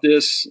excited about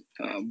this.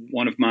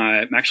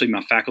 My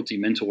faculty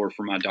mentor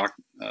for my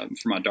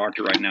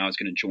doctor right now is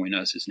going to join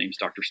us. His name's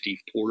Dr. Steve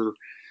Porter.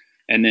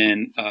 And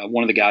then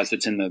one of the guys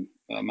that's in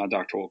my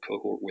doctoral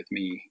cohort with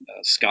me,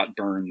 Scott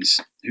Burns,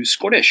 who's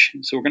Scottish.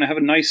 So we're going to have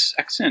a nice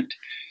accent.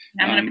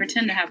 I'm going to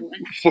pretend to have one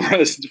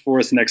for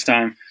us next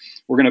time.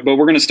 We're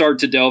going to start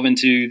to delve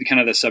into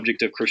the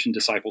subject of Christian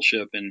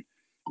discipleship and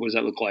what does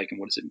that look like and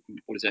what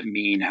does that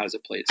mean? How does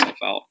it play itself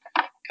out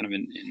kind of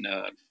in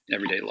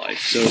everyday life?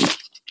 So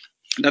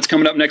that's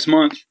coming up next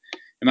month.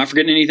 Am I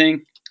forgetting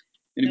anything?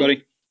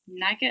 Anybody?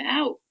 Knock it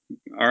out.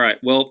 All right.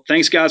 Well,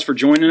 thanks guys for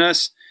joining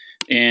us.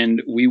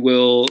 And we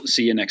will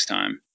see you next time.